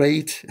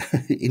integrate,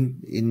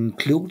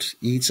 include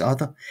each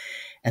other.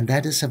 And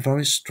that is a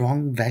very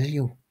strong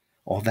value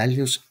or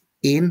values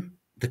in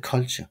the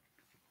culture.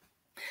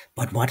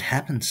 But what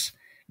happens?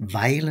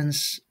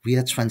 Violence, we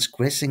are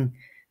transgressing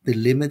the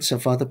limits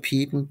of other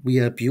people. We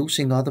are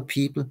abusing other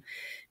people.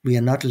 We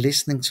are not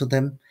listening to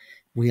them.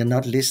 We are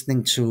not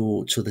listening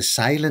to the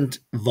silent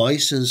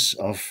voices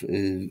of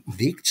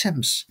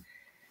victims.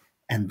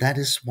 And that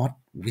is what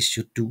we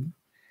should do.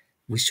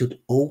 We should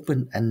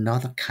open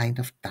another kind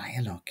of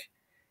dialogue.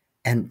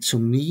 And to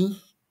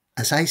me,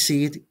 as I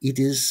see it, it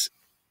is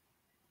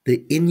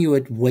the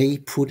Inuit way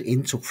put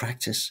into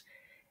practice.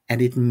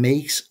 And it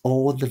makes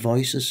all the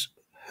voices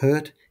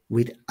heard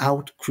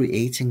without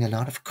creating a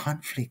lot of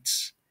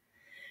conflicts.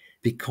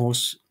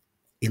 Because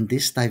in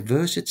this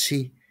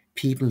diversity,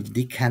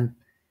 they can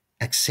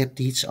accept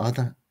each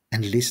other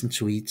and listen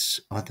to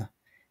each other.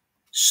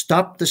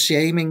 Stop the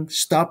shaming,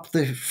 stop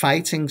the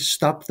fighting,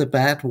 stop the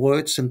bad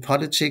words in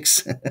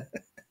politics,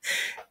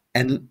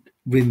 and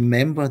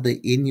remember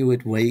the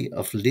Inuit way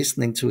of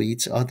listening to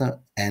each other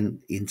and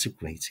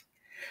integrating.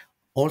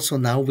 Also,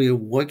 now we're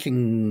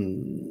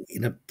working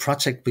in a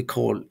project we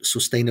call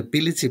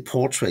Sustainability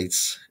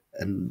Portraits,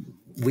 and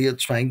we are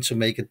trying to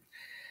make it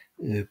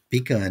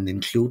bigger and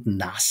include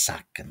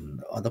Narsaq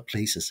and other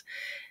places.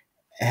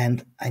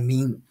 And I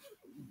mean,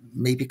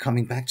 maybe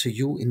coming back to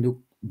you,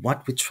 in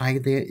what we try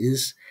there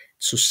is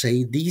to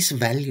say these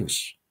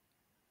values,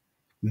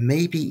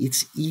 maybe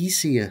it's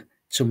easier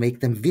to make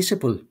them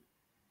visible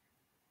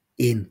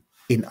in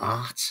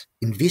art,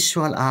 in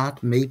visual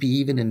art, maybe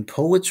even in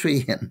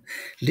poetry and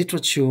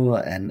literature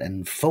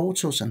and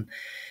photos, and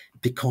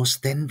because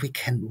then we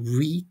can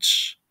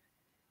reach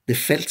the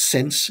felt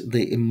sense,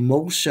 the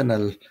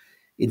emotional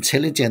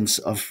intelligence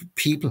of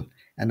people,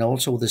 and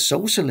also the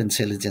social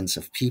intelligence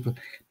of people.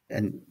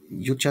 And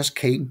you just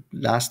came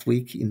last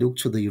week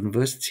to the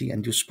university,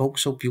 and you spoke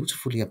so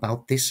beautifully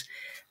about this,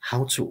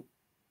 how to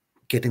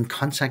get in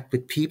contact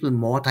with people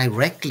more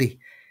directly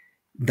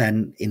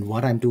than in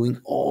what I'm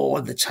doing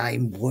all the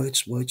time.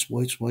 Words.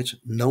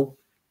 No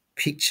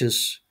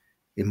pictures,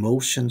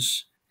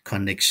 emotions,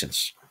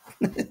 connections.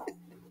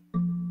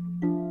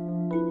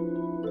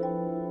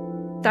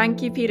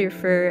 Thank you, Peter,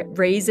 for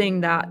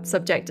raising that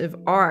subject of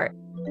art.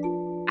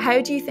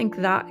 How do you think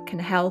that can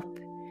help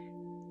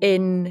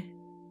in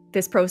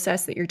this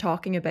process that you're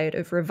talking about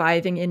of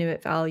reviving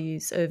Inuit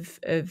values,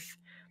 of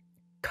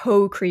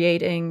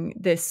co-creating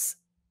this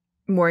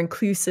more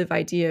inclusive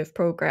idea of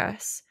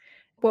progress?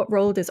 What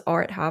role does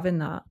art have in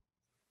that?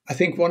 I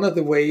think one of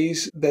the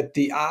ways that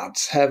the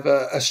arts have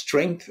a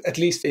strength, at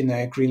least in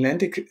a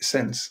Greenlandic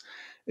sense,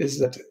 is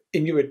that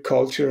Inuit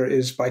culture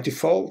is by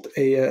default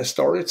a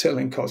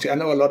storytelling culture. I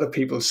know a lot of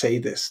people say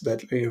this,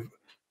 that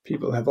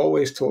people have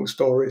always told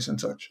stories and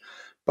such.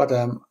 But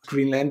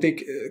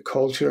Greenlandic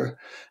culture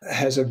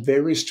has a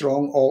very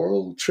strong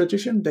oral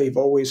tradition. They've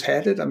always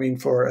had it, I mean,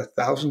 for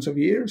thousands of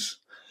years.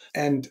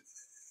 And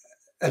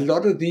a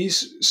lot of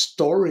these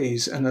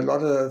stories and a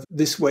lot of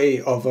this way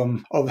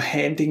of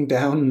handing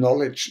down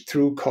knowledge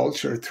through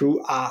culture,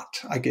 through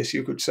art, I guess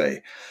you could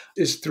say,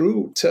 is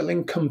through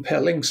telling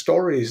compelling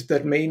stories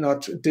that may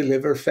not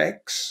deliver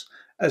facts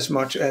as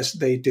much as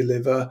they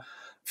deliver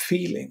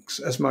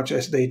feelings, as much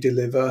as they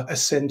deliver a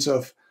sense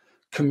of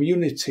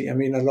community. I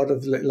mean, a lot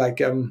of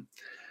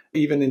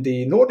even in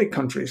the Nordic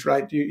countries,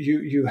 right?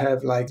 You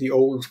have like the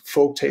old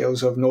folk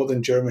tales of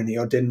northern Germany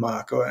or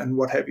Denmark and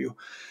what have you.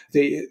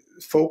 The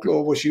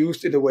folklore was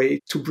used in a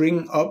way to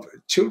bring up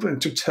children,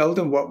 to tell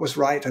them what was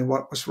right and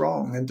what was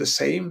wrong. And the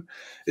same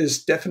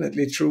is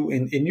definitely true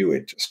in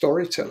Inuit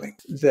storytelling,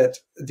 that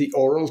the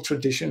oral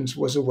traditions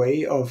was a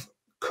way of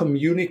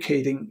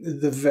communicating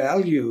the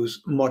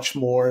values much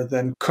more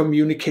than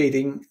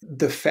communicating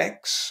the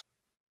facts.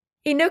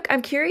 Enoch,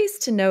 I'm curious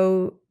to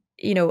know,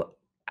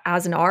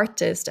 as an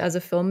artist, as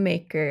a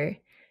filmmaker,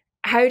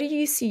 how do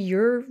you see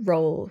your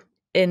role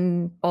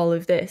in all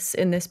of this,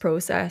 in this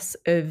process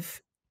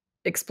of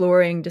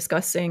exploring,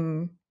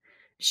 discussing,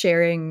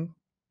 sharing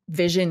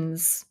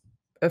visions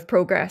of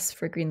progress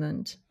for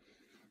Greenland?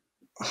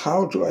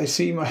 How do I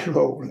see my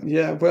role?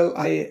 Yeah, well,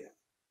 I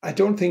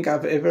don't think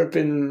I've ever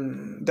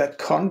been that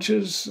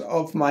conscious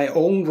of my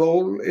own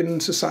role in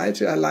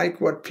society. I like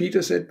what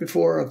Peter said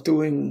before of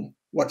doing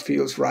what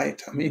feels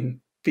right. I mean,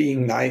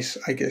 being nice,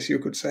 I guess you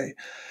could say.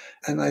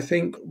 And I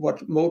think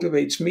what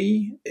motivates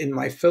me in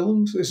my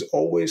films is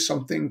always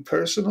something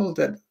personal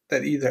that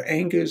either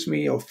angers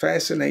me or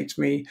fascinates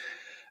me.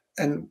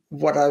 And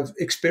what I've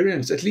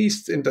experienced, at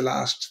least in the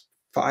last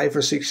 5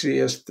 or 6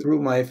 years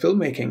through my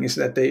filmmaking, is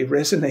that they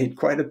resonate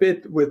quite a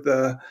bit with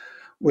a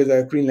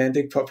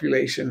Greenlandic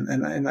population.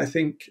 And I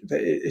think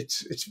that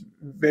it's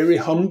very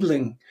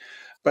humbling.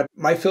 But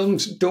my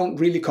films don't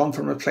really come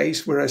from a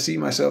place where I see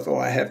myself, oh,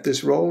 I have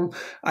this role,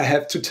 I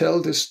have to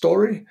tell this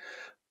story.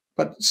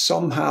 But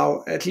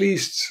somehow, at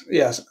least,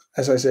 yes,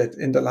 as I said,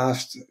 in the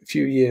last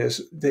few years,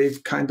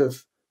 they've kind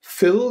of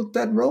filled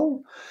that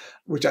role,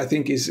 which I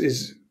think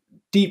is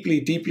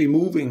deeply, deeply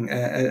moving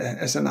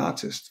as an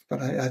artist.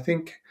 But I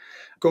think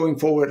going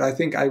forward, I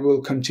think I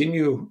will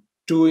continue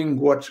doing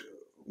what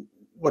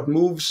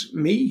moves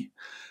me.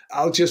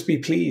 I'll just be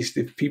pleased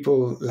if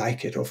people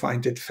like it or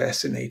find it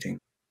fascinating.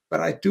 But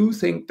I do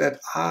think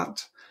that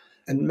art,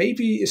 and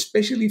maybe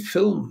especially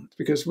film,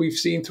 because we've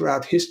seen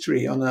throughout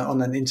history on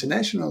an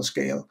international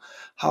scale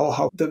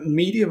how the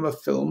medium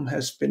of film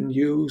has been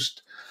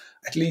used,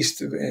 at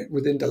least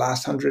within the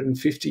last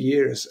 150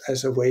 years,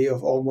 as a way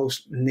of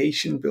almost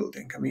nation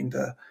building. I mean,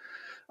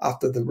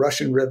 after the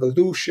Russian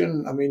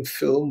Revolution, I mean,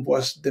 film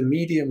was the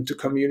medium to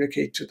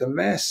communicate to the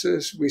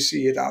masses. We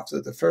see it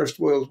after the First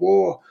World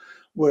War,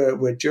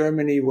 where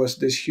Germany was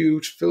this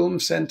huge film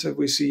center.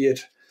 We see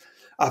it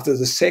after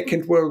the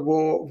Second World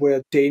War,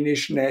 where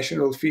Danish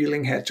national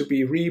feeling had to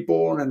be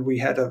reborn, and we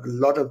had a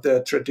lot of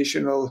the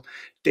traditional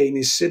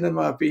Danish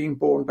cinema being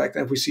born back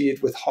then. We see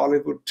it with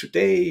Hollywood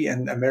today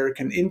and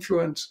American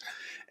influence.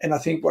 And I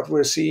think what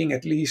we're seeing,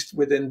 at least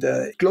within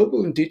the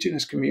global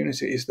indigenous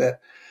community, is that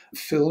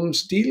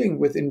films dealing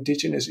with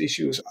indigenous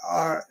issues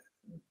are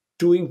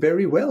doing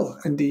very well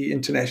in the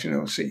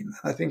international scene.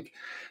 I think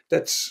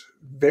that's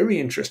very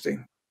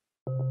interesting.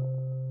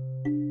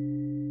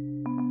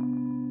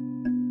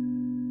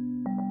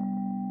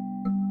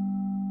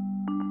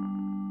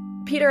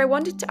 Peter, I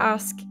wanted to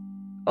ask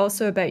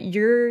also about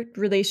your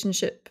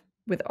relationship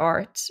with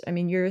art. I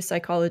mean, you're a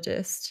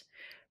psychologist,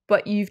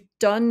 but you've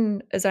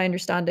done, as I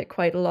understand it,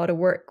 quite a lot of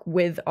work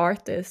with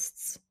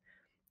artists,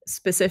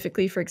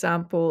 specifically, for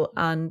example,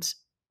 and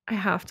I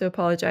have to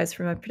apologize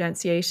for my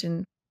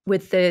pronunciation,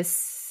 with the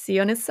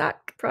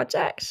Narsaq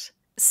project.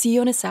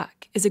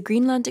 Narsaq is a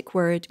Greenlandic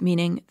word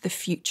meaning the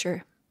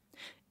future.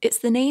 It's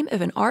the name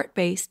of an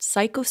art-based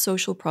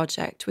psychosocial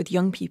project with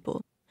young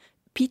people.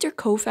 Peter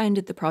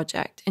co-founded the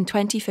project in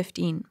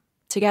 2015,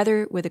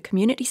 together with a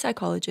community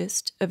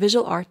psychologist, a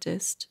visual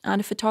artist,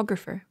 and a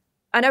photographer.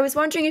 And I was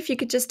wondering if you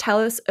could just tell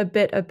us a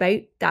bit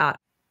about that.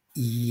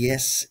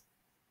 Yes,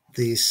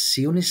 the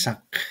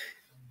Narsaq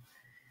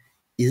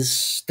is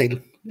still,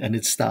 and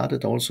it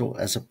started also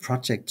as a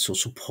project to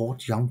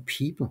support young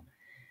people,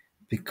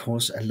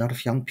 because a lot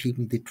of young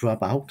people, they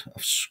drop out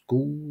of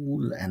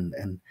school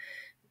and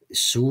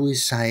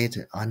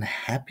suicide,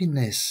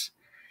 unhappiness.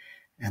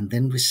 And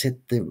then we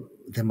said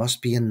there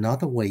must be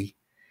another way.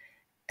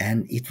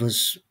 And it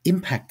was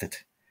impacted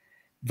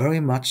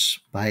very much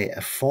by a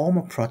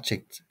former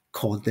project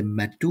called the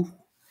Madu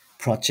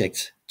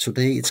project.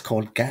 Today it's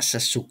called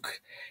Gasasuk.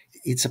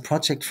 It's a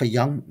project for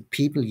young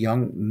people,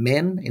 young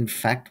men, in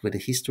fact, with a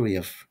history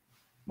of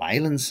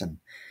violence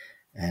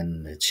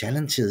and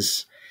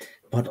challenges,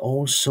 but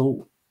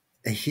also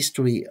a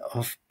history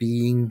of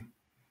being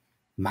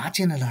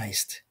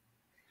marginalized.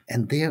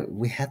 And there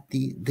we had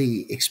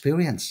the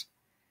experience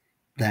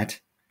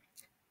that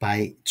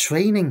by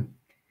training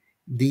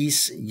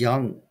these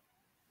young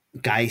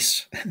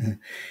guys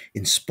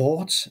in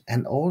sports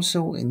and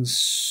also in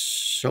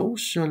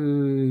social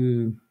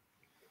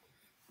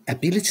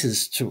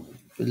abilities to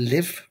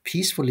live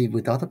peacefully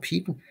with other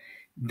people,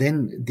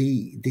 then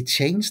they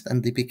changed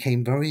and they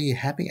became very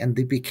happy and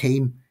they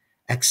became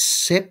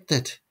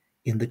accepted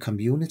in the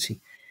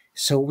community.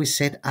 So we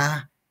said,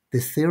 the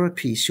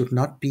therapy should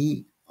not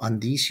be on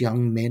these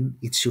young men,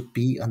 it should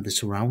be on the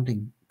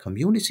surrounding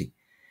community.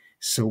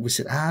 So we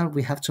said,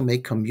 we have to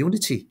make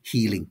community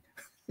healing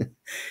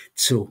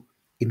to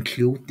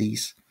include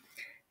these.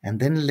 And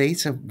then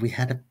later we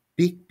had a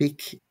big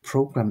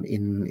program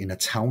in a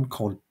town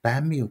called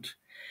Bermuda.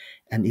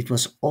 And it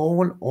was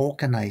all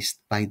organized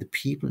by the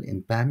people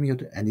in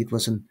Bermuda, and it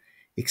was an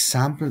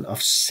example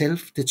of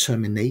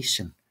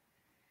self-determination.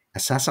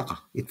 Asasaka,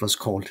 it was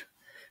called,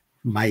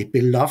 my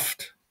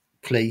beloved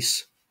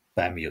place,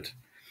 Bermuda.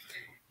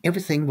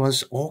 Everything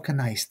was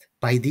organized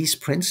by these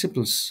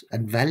principles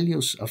and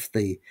values of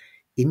the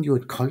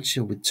Inuit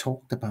culture we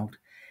talked about.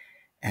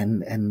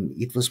 And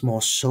it was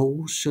more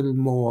social,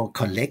 more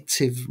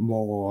collective,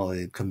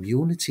 more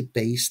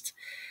community-based,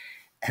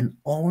 and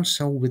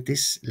also with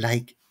this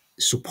like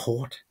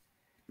support.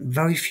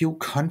 Very few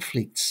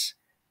conflicts,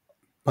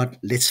 but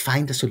let's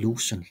find a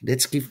solution.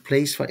 Let's give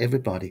place for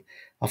everybody.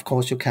 Of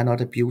course, you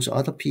cannot abuse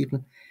other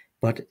people,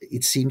 but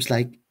it seems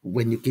like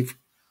when you give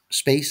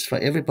space for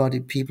everybody,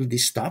 people, they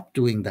stop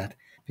doing that,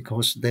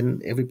 because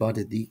then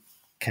everybody, they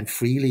can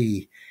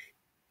freely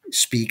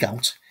speak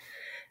out.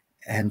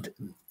 And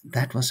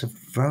that was a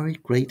very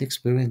great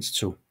experience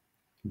to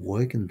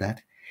work in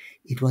that.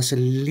 It was a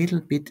little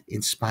bit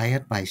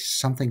inspired by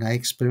something I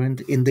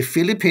experienced in the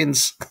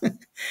Philippines,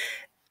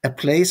 a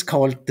place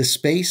called the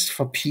Space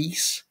for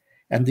Peace.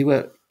 And they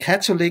were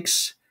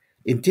Catholics,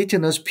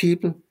 indigenous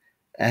people,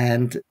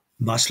 and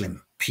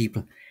Muslim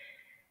people.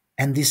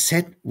 And they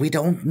said, we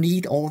don't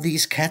need all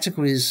these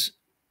categories.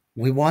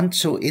 We want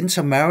to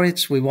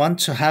intermarriage. We want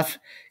to have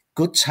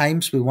good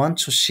times. We want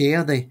to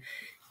share the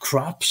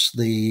crops.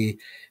 They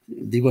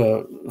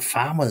were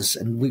farmers,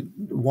 and we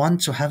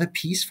want to have a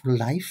peaceful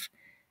life.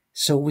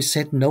 So we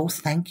said, no,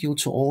 thank you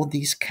to all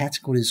these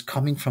categories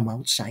coming from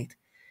outside.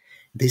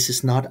 This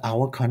is not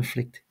our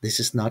conflict. This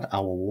is not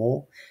our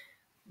war.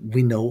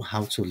 We know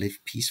how to live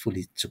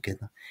peacefully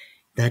together.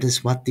 That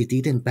is what they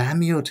did in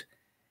Bermuda.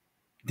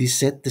 They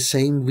said the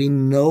same. We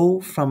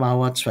know from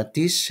our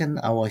tradition,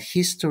 our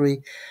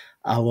history,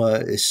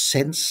 our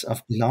sense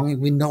of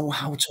belonging, we know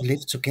how to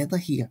live together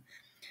here.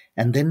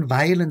 And then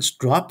violence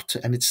dropped,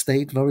 and it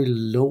stayed very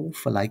low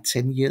for like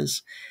 10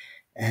 years.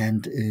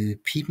 And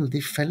people, they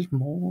felt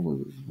more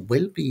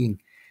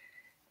well-being.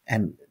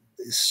 And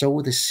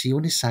so the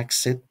Siunisak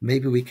said,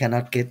 maybe we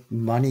cannot get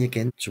money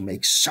again to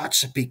make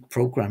such a big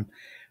program,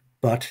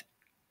 but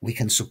we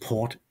can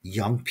support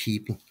young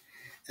people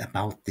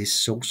about this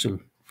social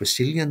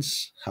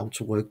resilience, how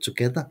to work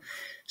together,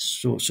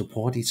 so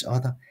support each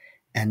other.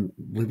 And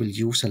we will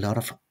use a lot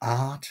of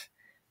art,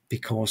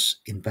 because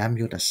in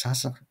Bermuda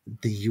Sasa,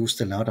 they used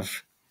a lot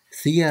of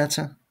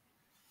theater,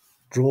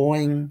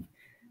 drawing,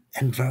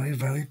 and very,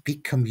 very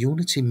big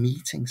community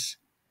meetings.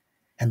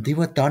 And they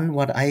were done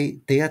what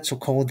I dare to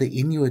call the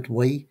Inuit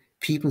way.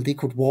 People, they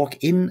could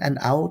walk in and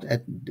out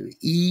and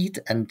eat,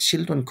 and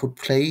children could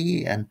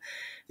play. And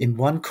in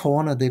one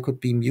corner, there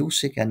could be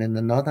music, and in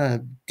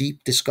another,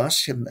 deep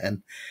discussion.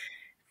 And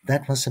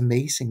that was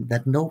amazing,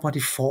 that nobody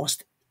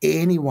forced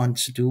anyone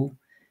to do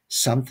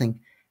something.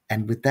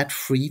 And with that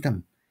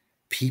freedom,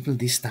 people,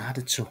 they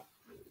started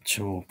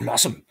to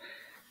blossom.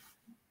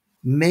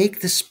 Make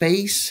the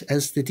space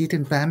as they did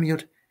in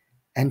Bermuda,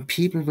 and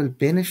people will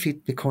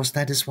benefit, because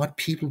that is what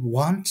people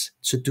want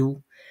to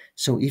do.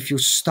 So if you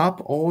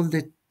stop all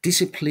the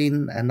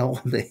discipline and all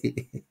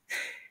the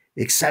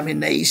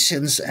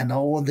examinations and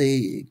all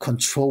the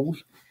control,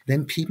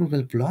 then people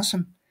will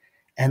blossom,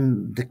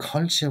 and the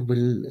culture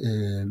will,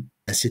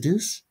 as it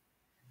is,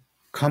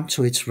 come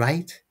to its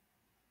right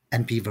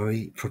and be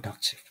very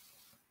productive.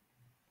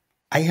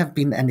 I have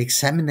been an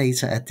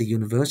examinator at the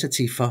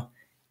university for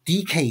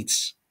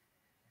decades.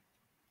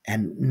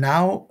 And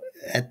now,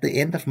 at the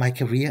end of my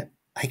career,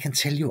 I can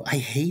tell you I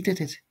hated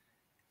it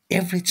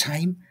every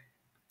time.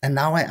 And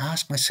now I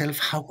ask myself,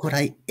 how could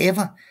I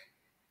ever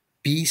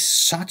be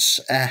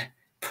such a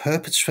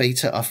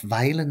perpetrator of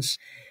violence?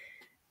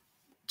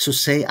 To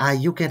say,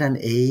 you get an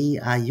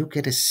A, you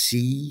get a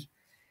C,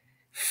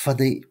 for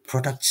the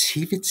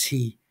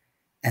productivity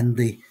and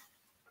the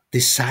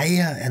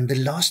desire and the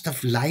lust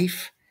of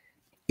life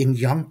in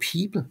young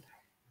people.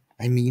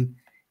 I mean,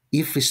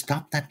 if we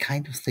stop that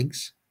kind of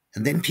things,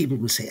 and then people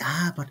will say,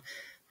 but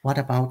what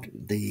about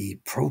the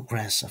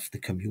progress of the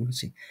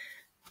community?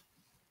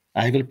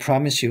 I will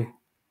promise you,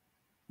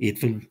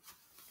 it will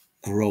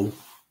grow.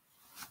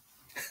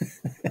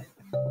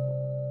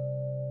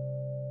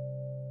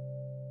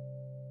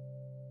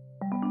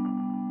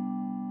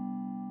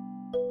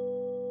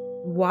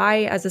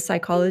 Why, as a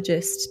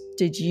psychologist,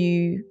 did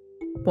you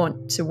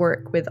want to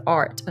work with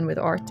art and with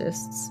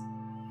artists?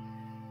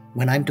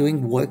 When I'm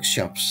doing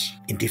workshops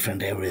in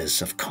different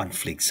areas of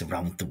conflicts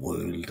around the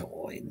world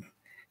or in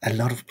a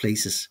lot of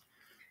places,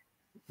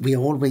 we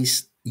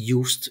always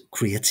used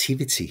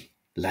creativity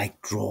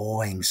like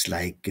drawings,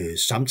 like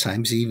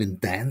sometimes even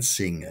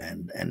dancing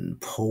and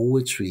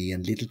poetry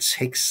and little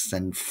texts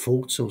and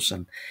photos.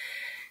 And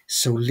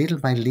so little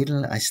by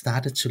little, I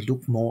started to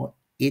look more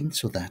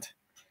into that.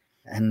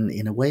 And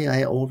in a way,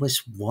 I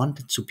always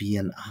wanted to be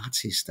an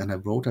artist, and I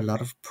wrote a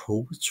lot of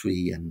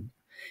poetry. And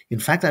in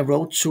fact, I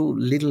wrote 2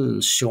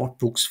 little short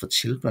books for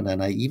children,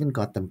 and I even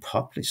got them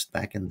published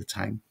back in the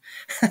time.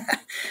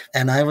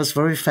 And I was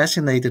very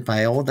fascinated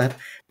by all that,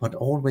 but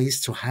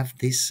always to have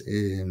this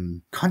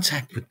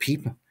contact with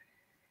people.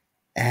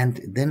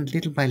 And then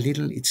little by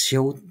little, it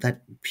showed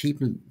that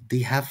people, they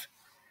have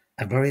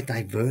a very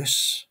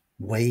diverse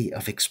way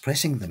of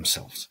expressing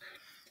themselves.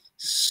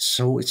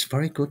 So it's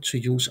very good to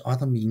use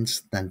other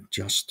means than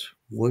just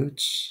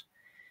words.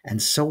 And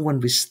so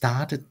when we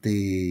started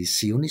the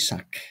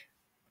Siunisaq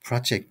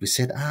project, we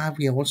said,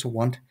 we also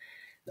want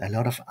a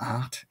lot of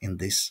art in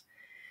this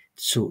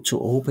to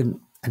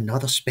open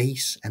another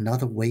space,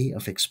 another way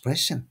of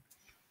expression.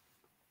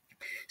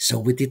 So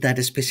we did that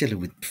especially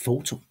with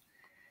photo,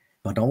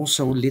 but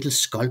also little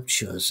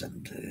sculptures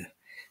and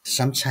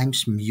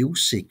sometimes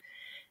music.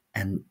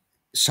 And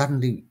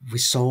suddenly we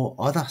saw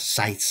other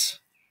sides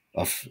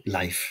of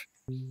life.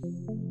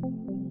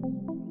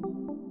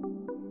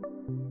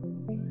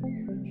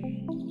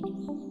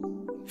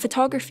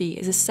 Photography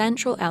is a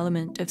central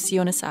element of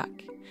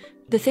Siunisaq,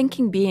 the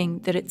thinking being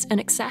that it's an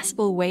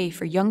accessible way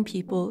for young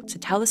people to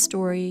tell a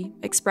story,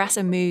 express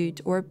a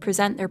mood, or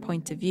present their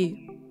point of view.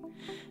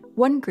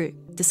 One group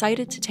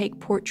decided to take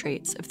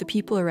portraits of the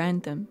people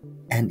around them.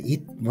 And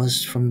it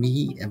was for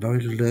me a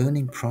very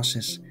learning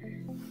process,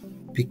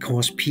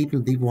 because people,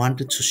 they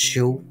wanted to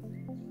show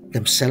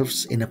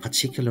themselves in a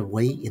particular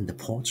way in the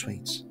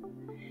portraits.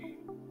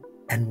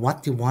 And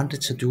what they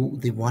wanted to do,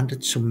 they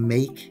wanted to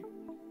make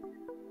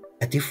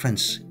a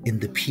difference in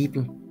the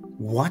people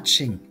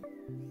watching.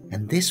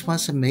 And this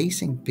was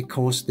amazing,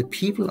 because the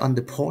people on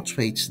the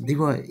portraits, they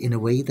were in a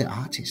way the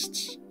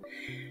artists.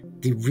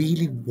 They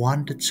really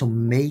wanted to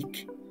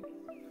make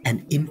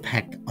an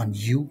impact on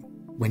you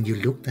when you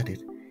looked at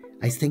it.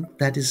 I think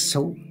that is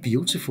so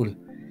beautiful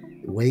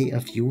way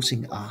of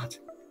using art.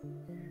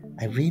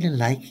 I really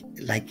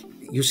like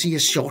you see a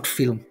short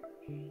film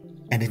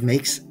and it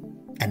makes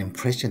an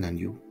impression on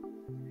you.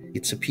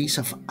 It's a piece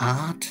of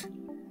art,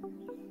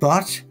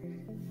 but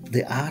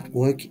the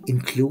artwork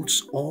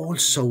includes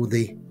also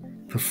the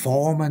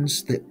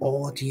performance, the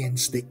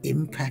audience, the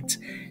impact.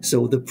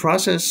 So the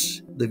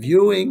process, the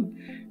viewing,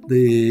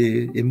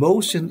 the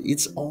emotion,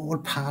 it's all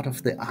part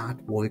of the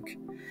artwork.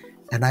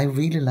 And I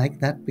really like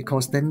that,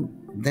 because then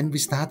we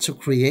start to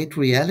create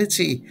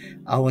reality,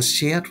 our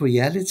shared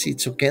reality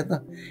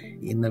together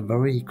in a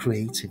very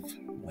creative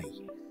way.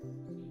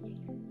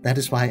 That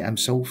is why I'm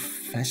so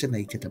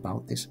fascinated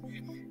about this.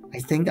 I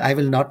think I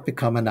will not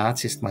become an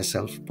artist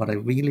myself, but I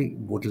really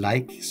would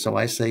like. So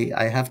I say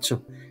I have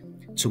to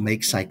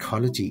make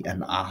psychology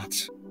an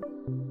art.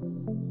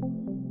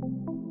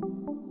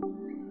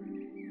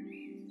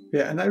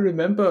 Yeah, and I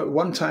remember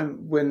one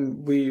time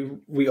when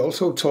we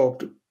also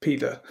talked,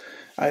 Peter,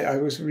 I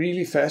was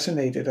really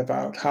fascinated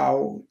about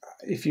how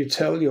if you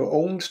tell your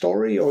own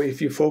story or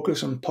if you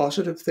focus on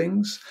positive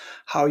things,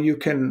 how you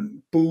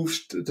can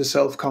boost the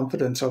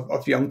self-confidence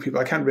of young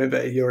people. I can't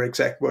remember your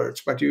exact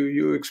words, but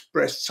you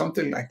expressed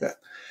something like that.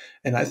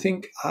 And I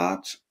think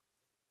art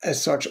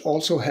as such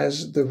also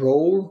has the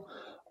role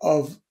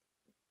of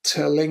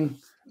telling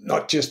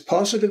not just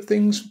positive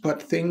things,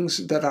 but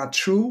things that are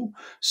true,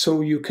 so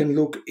you can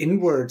look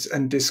inwards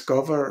and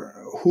discover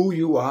who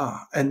you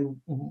are and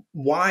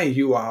why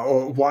you are,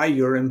 or why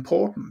you're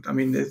important. I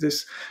mean,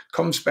 this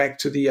comes back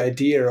to the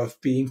idea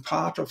of being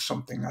part of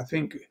something. I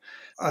think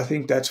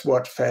that's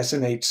what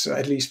fascinates,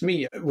 at least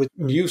me, with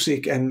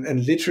music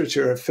and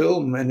literature,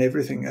 film and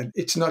everything.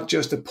 It's not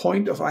just a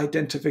point of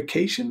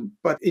identification,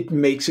 but it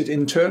makes it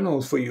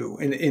internal for you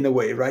in a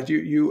way, right?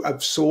 You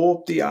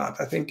absorb the art.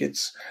 I think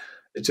it's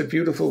a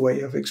beautiful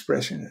way of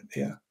expressing it.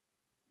 Yeah.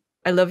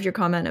 I love your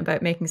comment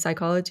about making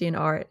psychology an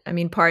art. I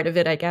mean, part of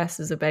it, I guess,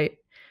 is about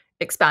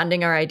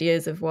expanding our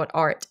ideas of what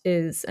art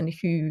is and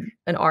who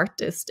an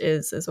artist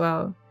is as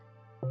well.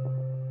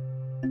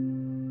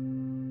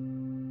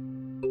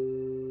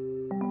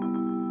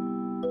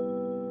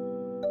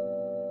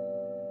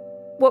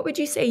 What would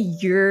you say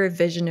your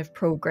vision of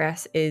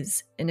progress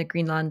is in a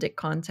Greenlandic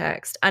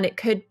context? And it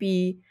could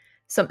be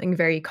something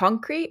very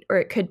concrete, or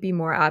it could be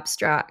more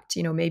abstract.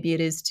 You know, maybe it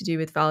is to do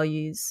with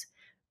values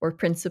or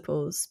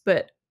principles.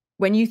 But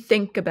when you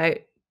think about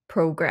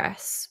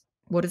progress,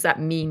 what does that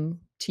mean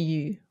to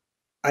you?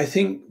 I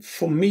think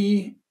for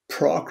me,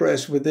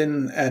 progress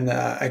within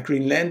a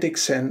Greenlandic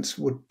sense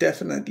would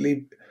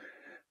definitely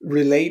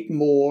relate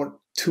more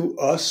to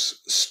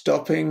us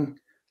stopping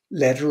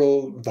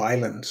lateral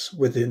violence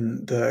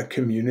within the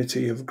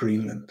community of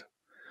Greenland.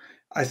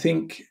 I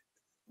think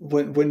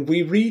when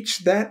we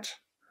reach that,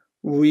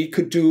 we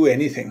could do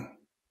anything.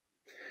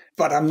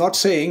 But I'm not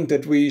saying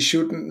that we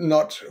should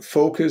not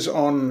focus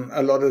on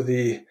a lot of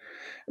the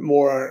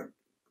more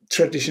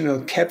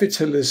traditional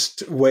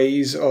capitalist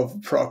ways of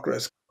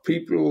progress.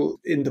 People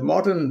in the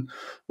modern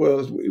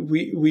world,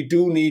 we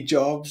do need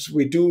jobs,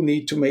 we do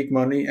need to make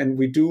money, and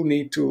we do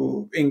need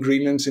to, in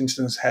Greenland's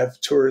instance, have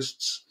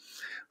tourists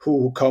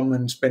who come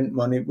and spend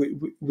money.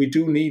 We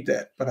do need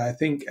that. But I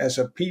think as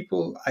a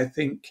people, I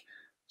think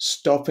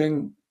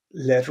stopping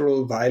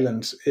lateral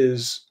violence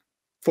is,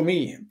 for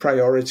me,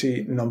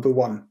 priority number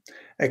one.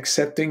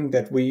 Accepting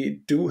that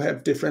we do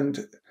have different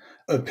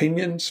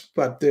opinions,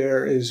 but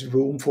there is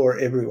room for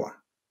everyone.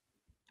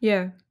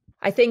 Yeah.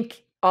 I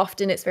think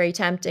often it's very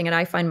tempting, and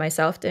I find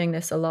myself doing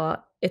this a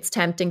lot. It's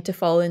tempting to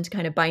fall into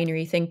kind of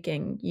binary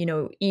thinking, you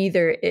know,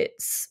 either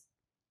it's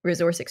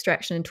resource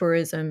extraction and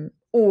tourism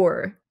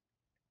or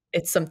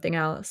it's something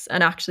else,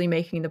 and actually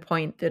making the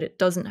point that it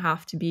doesn't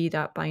have to be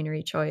that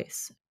binary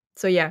choice.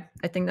 So yeah,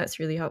 I think that's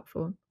really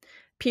helpful.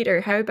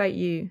 Peter, how about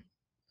you?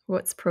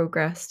 What's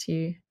progress to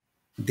you?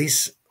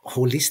 This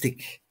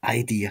holistic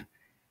idea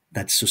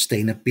that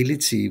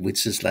sustainability,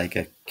 which is like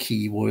a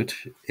key word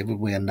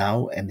everywhere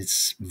now, and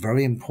it's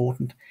very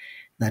important,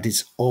 that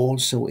it's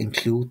also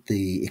include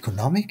the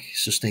economic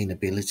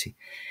sustainability.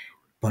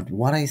 But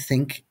what I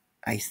think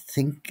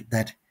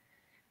that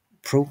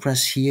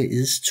progress here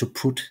is to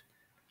put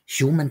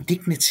human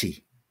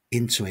dignity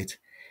into it,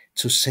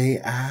 to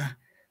say,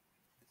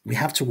 we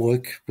have to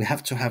work, we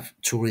have to have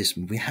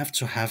tourism, we have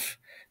to have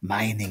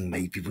mining,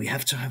 maybe we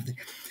have to have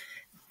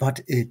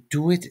but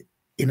do it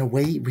in a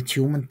way with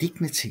human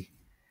dignity.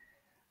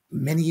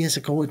 Many years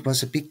ago, it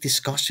was a big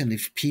discussion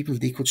if people,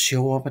 they could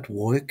show up at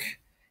work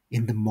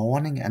in the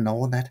morning and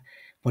all that.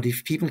 But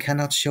if people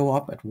cannot show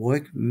up at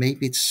work,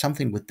 maybe it's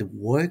something with the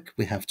work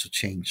we have to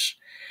change.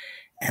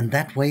 And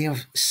that way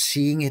of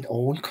seeing it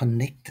all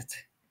connected,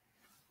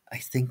 I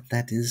think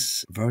that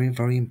is very,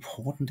 very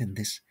important in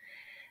this.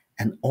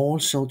 And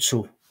also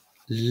to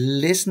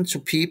listen to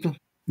people,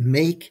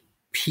 make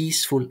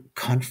peaceful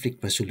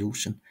conflict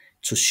resolution,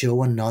 to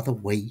show another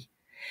way.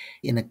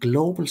 In a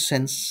global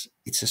sense,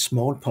 it's a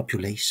small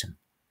population.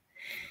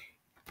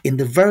 In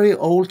the very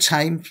old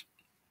time,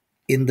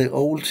 in the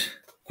old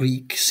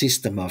Greek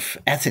system of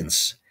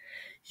Athens,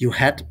 you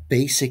had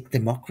basic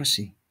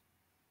democracy.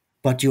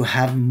 But you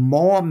have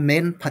more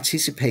men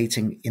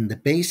participating in the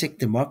basic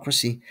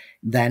democracy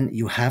than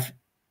you have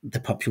the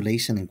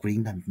population in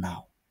Greenland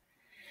now.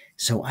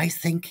 So I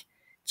think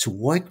to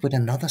work with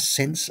another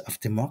sense of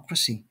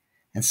democracy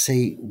and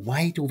say,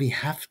 why do we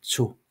have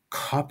to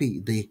copy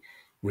the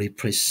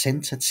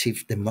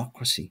representative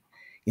democracy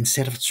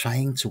instead of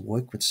trying to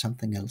work with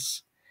something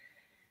else?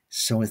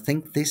 So I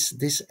think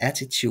this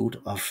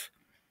attitude of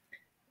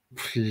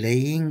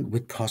playing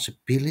with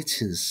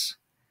possibilities,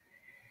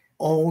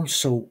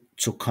 also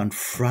to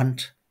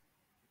confront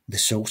the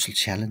social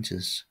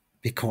challenges,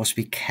 because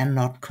we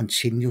cannot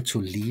continue to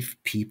leave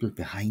people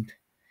behind.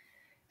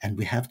 And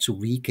we have to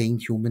regain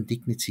human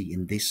dignity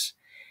in this,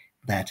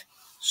 that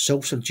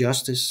social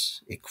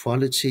justice,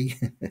 equality,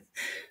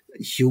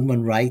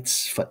 human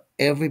rights for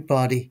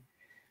everybody,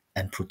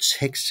 and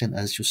protection,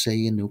 as you say,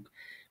 Anouk,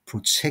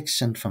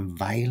 protection from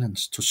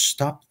violence, to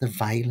stop the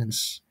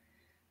violence,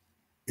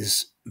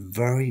 is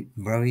very,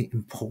 very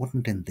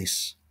important in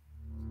this.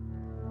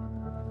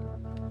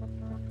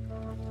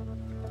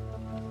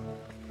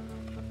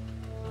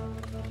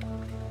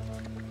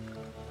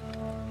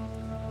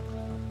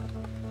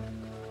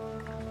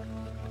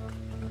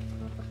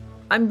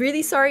 I'm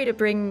really sorry to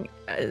bring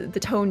the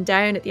tone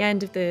down at the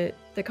end of the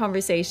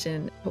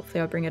conversation. Hopefully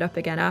I'll bring it up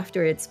again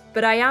afterwards.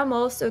 But I am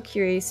also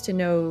curious to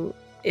know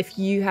if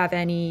you have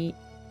any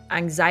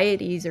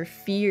anxieties or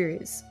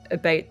fears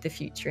about the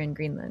future in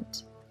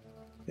Greenland.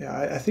 Yeah,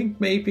 I think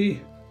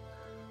that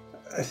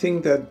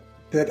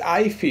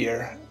I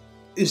fear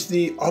is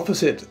the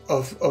opposite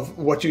of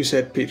what you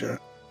said, Peter.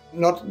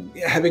 Not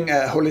having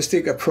a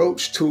holistic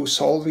approach to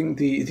solving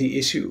the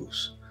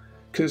issues.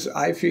 Because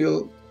I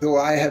feel, though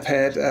I have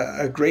had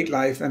a great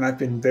life and I've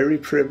been very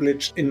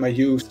privileged in my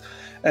youth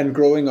and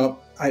growing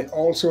up, I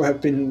also have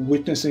been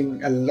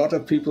witnessing a lot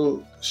of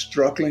people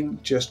struggling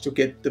just to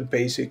get the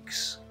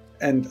basics.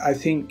 And I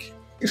think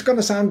it's going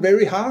to sound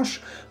very harsh,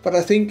 but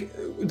I think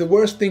the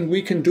worst thing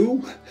we can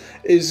do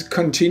is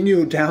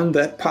continue down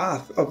that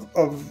path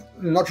of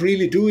not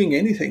really doing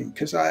anything.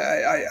 Because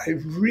I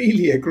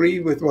really agree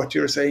with what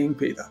you're saying,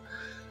 Peter,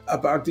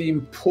 about the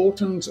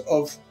importance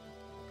of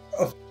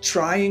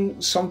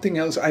trying something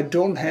else. I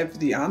don't have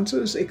the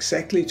answers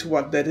exactly to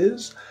what that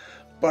is,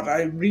 but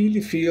I really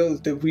feel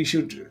that we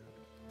should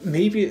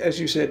maybe, as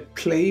you said,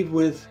 play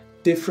with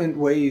different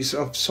ways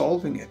of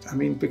solving it. I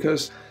mean,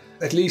 because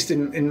at least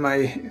in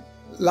my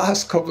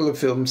last couple of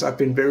films, I've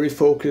been very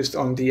focused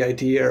on the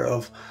idea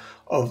of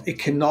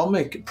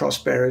economic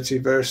prosperity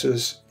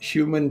versus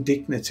human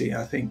dignity,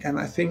 I think. And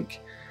I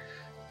think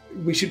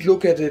we should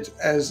look at it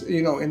as,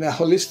 in a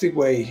holistic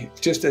way,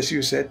 just as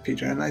you said,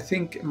 Peter. And I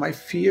think my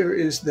fear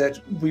is that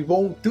we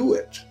won't do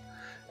it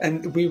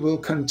and we will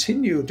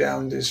continue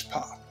down this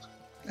path.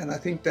 And I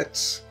think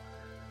that's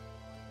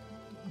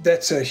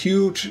a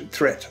huge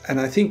threat. And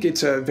I think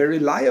it's a very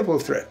liable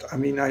threat. I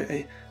mean,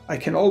 I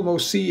can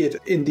almost see it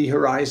in the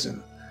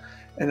horizon.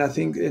 And I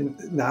think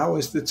now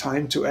is the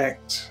time to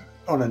act.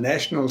 on a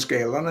national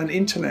scale, on an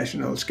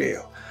international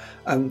scale,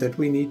 that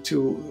we need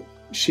to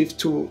shift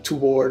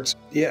towards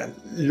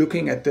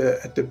looking at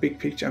the big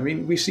picture. I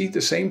mean, we see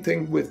the same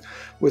thing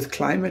with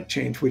climate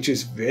change, which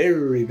is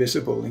very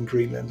visible in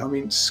Greenland. I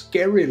mean,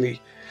 scarily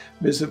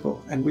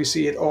visible, and we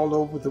see it all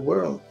over the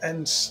world,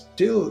 and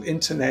still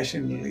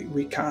internationally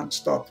we can't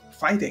stop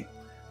fighting.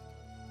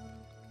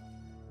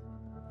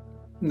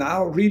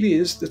 Now really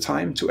is the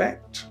time to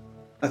act.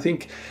 I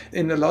think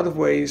in a lot of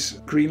ways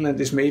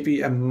Greenland is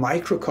maybe a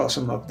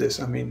microcosm of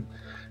this. I mean,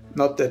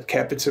 not that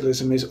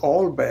capitalism is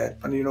all bad,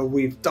 but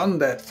we've done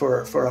that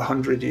for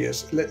 100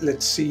 years.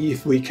 Let's see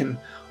if we can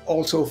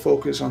also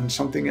focus on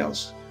something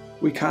else.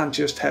 We can't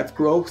just have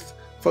growth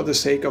for the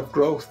sake of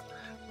growth,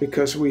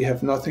 because we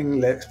have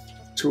nothing left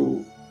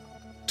to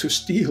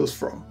steal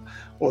from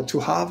or to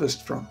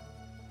harvest from.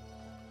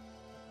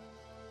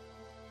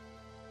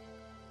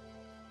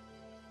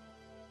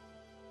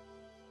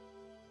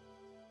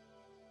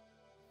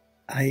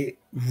 I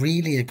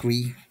really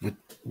agree with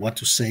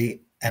what you say,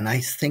 and I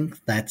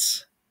think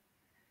that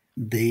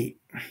the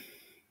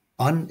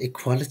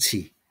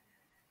inequality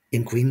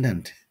in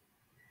Greenland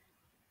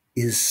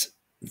is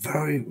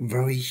very,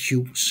 very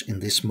huge in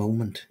this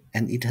moment,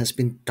 and it has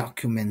been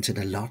documented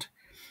a lot.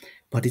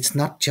 But it's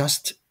not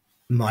just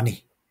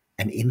money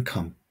and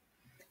income.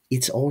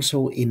 It's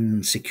also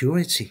in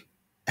security,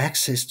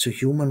 access to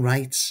human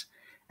rights,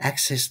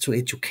 access to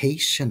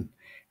education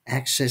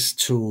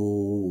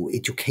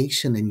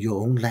in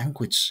your own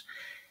language,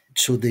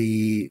 to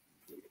the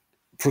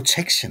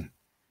protection.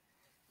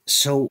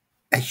 So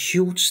a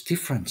huge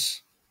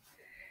difference.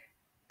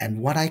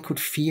 And what I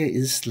could fear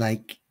is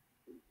like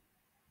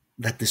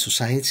that the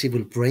society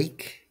will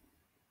break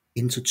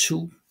into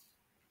two.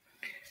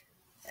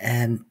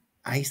 And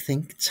I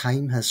think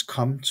time has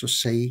come to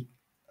say,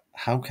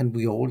 how can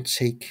we all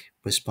take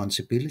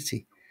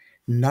responsibility?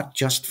 Not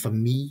just for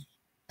me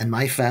and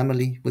my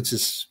family, which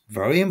is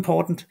very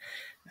important,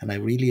 and I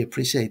really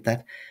appreciate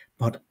that,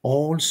 but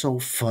also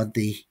for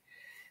the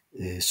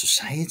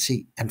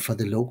society and for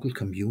the local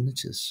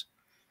communities.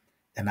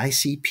 And I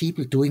see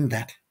people doing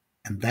that,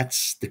 and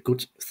that's the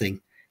good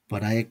thing.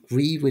 But I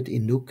agree with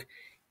Inuk.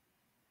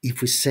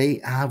 If we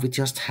say, we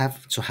just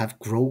have to have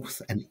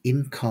growth and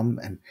income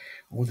and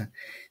all that,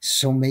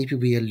 so maybe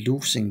we are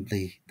losing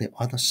the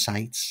other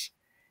sides.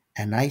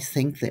 And I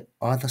think the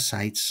other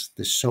sides,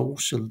 the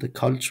social, the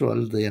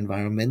cultural, the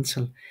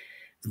environmental,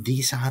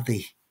 these are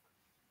the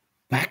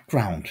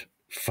background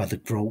for the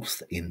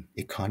growth in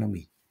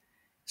economy.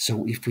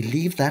 So if we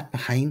leave that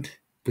behind,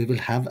 we will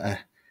have a,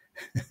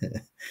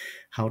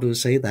 how do you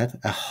say that?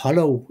 A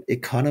hollow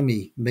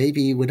economy,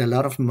 maybe with a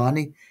lot of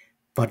money,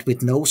 but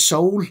with no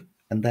soul.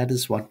 And that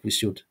is what we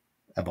should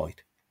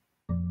avoid.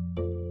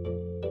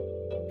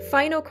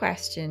 Final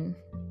question,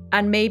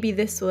 and maybe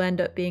this will end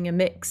up being a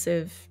mix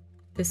of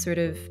the sort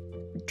of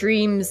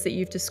dreams that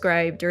you've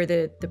described, or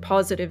the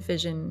positive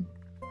vision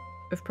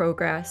of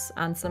progress,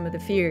 and some of the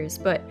fears.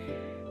 But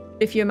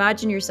if you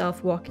imagine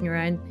yourself walking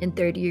around in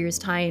 30 years'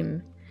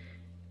 time,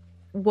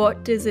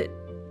 what does it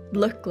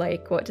look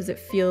like? What does it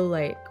feel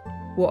like?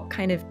 What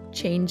kind of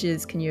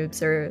changes can you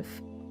observe?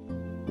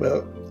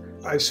 Well,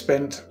 I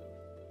spent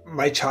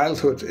my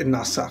childhood in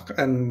Narsaq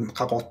and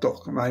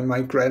Qaqortoq.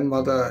 My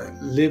grandmother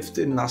lived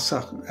in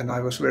Narsaq, and I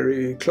was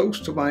very close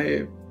to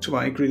my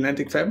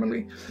Greenlandic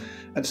family.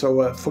 And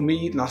so for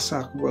me,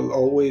 Narsaq will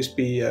always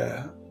be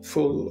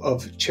full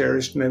of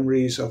cherished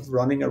memories of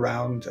running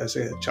around as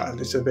a child.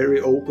 It's a very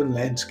open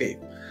landscape.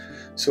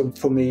 So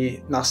for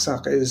me,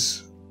 Narsaq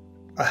is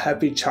a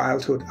happy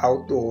childhood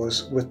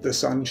outdoors with the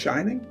sun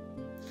shining.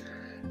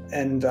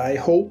 And I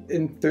hope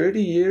in 30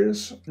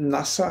 years,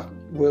 Narsaq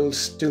will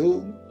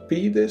still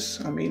be this.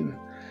 I mean,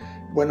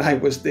 when I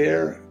was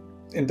there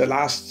in the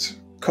last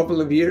couple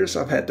of years,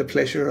 I've had the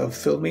pleasure of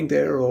filming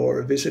there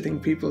or visiting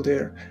people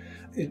there.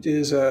 It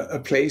is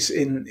a place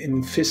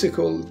in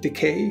physical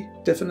decay,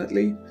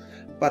 definitely,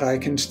 but I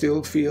can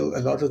still feel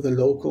a lot of the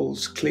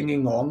locals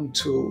clinging on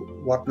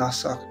to what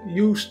Narsaq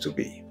used to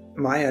be,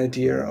 my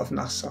idea of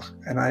Narsaq.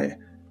 And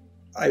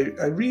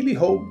I really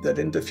hope that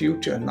in the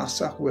future,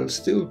 Narsaq will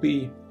still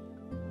be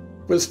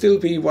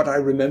what I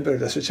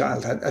remembered as a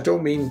child. I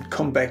don't mean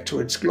come back to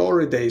its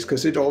glory days,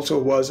 because it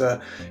also was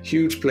a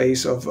huge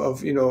place of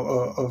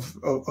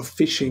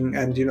fishing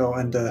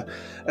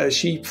and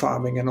sheep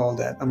farming and all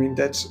that. I mean,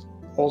 that's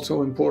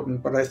also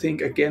important. But I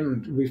think,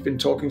 again, we've been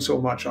talking so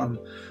much on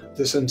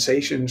the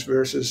sensations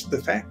versus the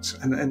facts.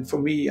 And for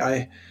me,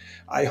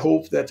 I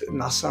hope that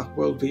Narsaq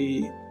will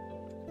be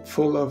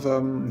full of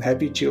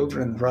happy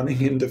children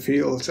running in the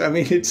fields. I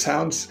mean, it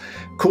sounds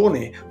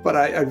corny, but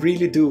I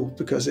really do,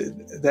 because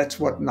that's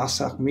what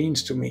Narsaq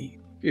means to me.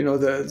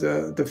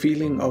 The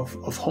feeling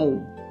of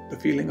home, the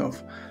feeling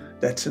of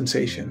that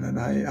sensation. And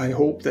I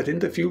hope that in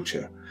the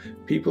future,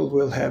 people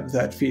will have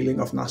that feeling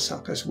of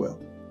Narsaq as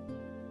well.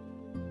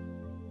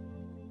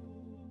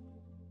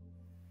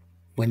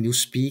 When you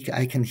speak,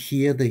 I can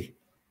hear the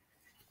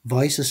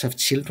voices of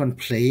children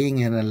playing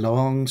in a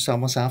long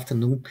summer's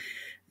afternoon,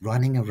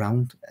 running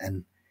around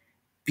and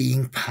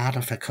being part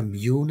of a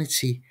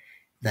community,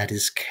 that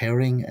is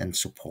caring and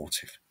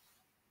supportive.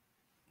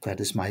 That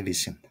is my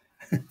vision.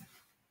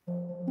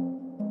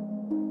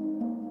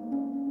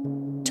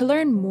 To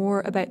learn more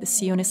about the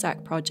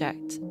Sionisaq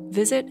project,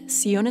 visit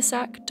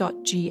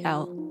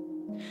sionisaq.gl.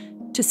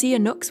 To see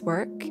Inuk's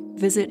work,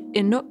 visit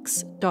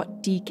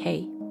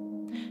inuks.dk.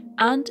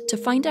 And to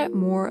find out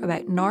more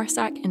about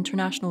Narsaq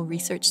International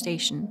Research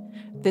Station,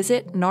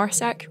 visit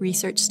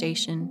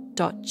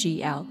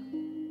narsaqresearchstation.gl.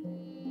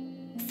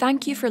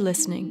 Thank you for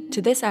listening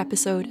to this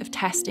episode of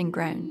Testing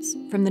Grounds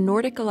from the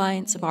Nordic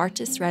Alliance of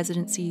Artists'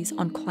 Residencies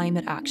on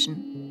Climate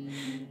Action.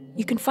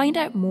 You can find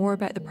out more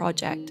about the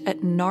project at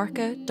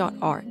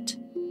naarca.art.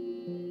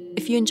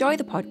 If you enjoy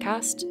the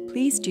podcast,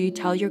 please do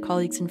tell your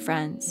colleagues and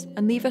friends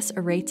and leave us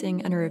a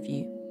rating and a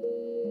review.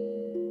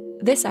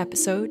 This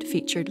episode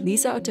featured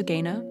Lise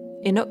Autogena,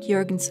 Inuk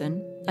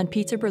Jørgensen, and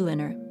Peter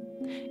Berliner.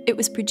 It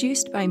was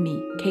produced by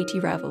me, Katie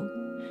Revel.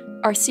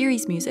 Our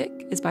series music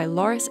is by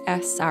Loris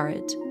S.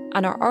 Sarid,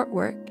 and our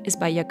artwork is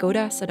by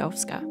Jagoda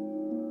Sadowska.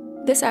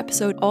 This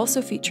episode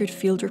also featured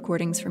field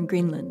recordings from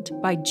Greenland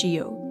by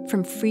Geo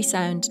from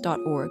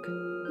freesound.org.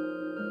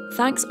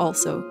 Thanks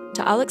also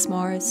to Alex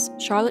Mars,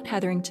 Charlotte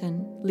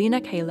Hetherington,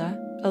 Lena Kayla,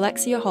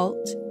 Alexia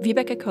Holt,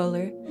 Vibeke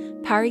Kohler,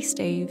 Parry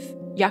Stave,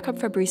 Jakob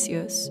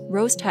Fabricius,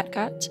 Rose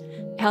Tetkat,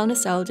 Helena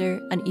Selder,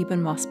 and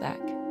Eben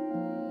Mosbeck.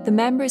 The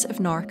members of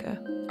NAARCA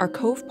are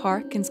Cove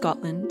Park in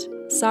Scotland,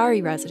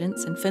 Sari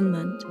Residence in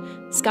Finland,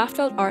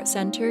 Skaffeldt Art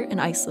Centre in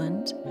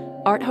Iceland,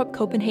 Art Hub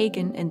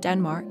Copenhagen in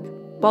Denmark,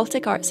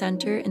 Baltic Art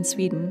Centre in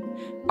Sweden,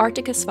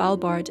 Arctica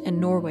Svalbard in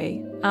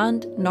Norway,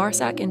 and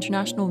Narsaq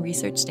International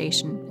Research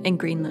Station in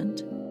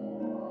Greenland.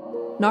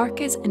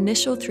 NAARCA's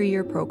initial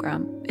 3-year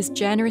programme is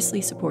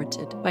generously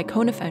supported by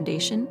Kona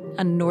Foundation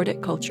and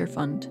Nordic Culture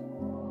Fund.